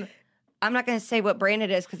having some. I'm not going to say what brand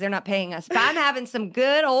it is because they're not paying us, but I'm having some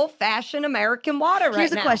good old-fashioned American water right now.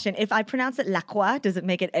 Here's a question. If I pronounce it La Croix, does it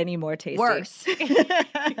make it any more tasty? Worse.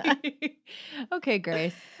 Okay,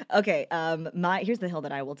 Grace. Okay, here's the hill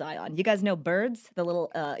that I will die on. You guys know Birds, the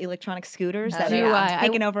little electronic scooters that are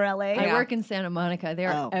taking over LA? I work in Santa Monica. They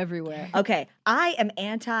are everywhere. Okay, I am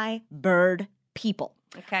anti-bird people.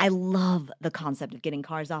 Okay. I love the concept of getting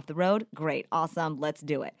cars off the road. Great, awesome, let's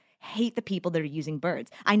do it. Hate the people that are using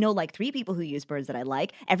birds. I know like 3 people who use birds that I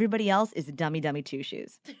like. Everybody else is dummy two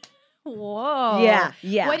shoes. Whoa.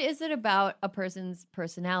 Yeah. What is it about a person's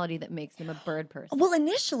personality that makes them a bird person? Well,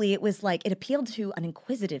 initially it was like it appealed to an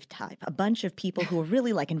inquisitive type, a bunch of people who are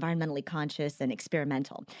really like environmentally conscious and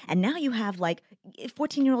experimental. And now you have like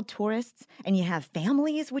 14-year-old tourists, and you have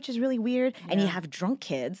families, which is really weird, and you have drunk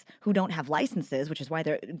kids who don't have licenses, which is why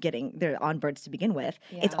they're on birds to begin with.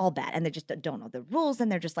 Yeah. It's all bad, and they just don't know the rules,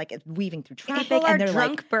 and they're just like weaving through traffic. People are and they're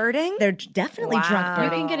drunk birding? They're definitely drunk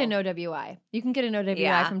birding. You can get an OWI. You can get an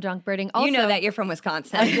OWI from drunk birding. Also, you know that you're from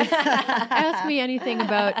Wisconsin. Ask me anything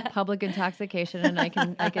about public intoxication, and I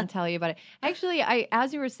can tell you about it. Actually,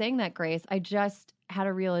 as you were saying that, Grace, I just had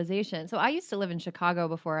a realization. So I used to live in Chicago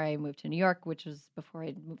before I moved to New York, which was before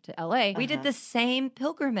I moved to LA. We did the same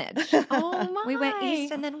pilgrimage. Oh my! We went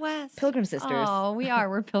east and then west. Pilgrim sisters. Oh,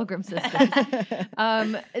 we're pilgrim sisters. But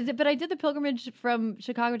I did the pilgrimage from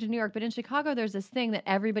Chicago to New York. But in Chicago, there's this thing that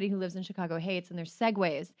everybody who lives in Chicago hates, and there's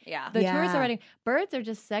segways. Yeah. The tourists are riding. Birds are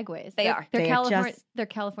just segways. They're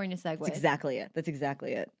California segways. That's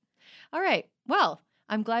exactly it. All right. Well,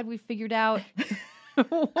 I'm glad we figured out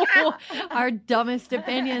our dumbest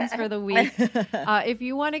opinions for the week. If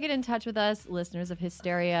you want to get in touch with us, listeners of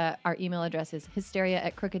Hysteria, our email address is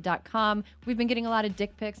hysteria@crooked.com. We've been getting a lot of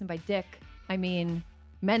dick pics, and by dick, I mean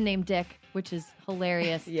Men Named Dick, which is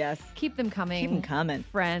hilarious. Yes. Keep them coming. Keep them coming.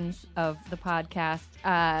 Friends of the podcast.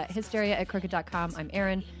 Hysteria@crooked.com. I'm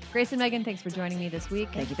Erin. Grace and Megan, thanks for joining me this week.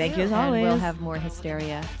 Thank you as and always. We'll have more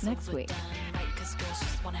Hysteria next week. Right, 'cause girls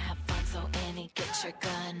just wanna have fun, so Annie, get your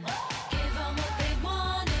gun.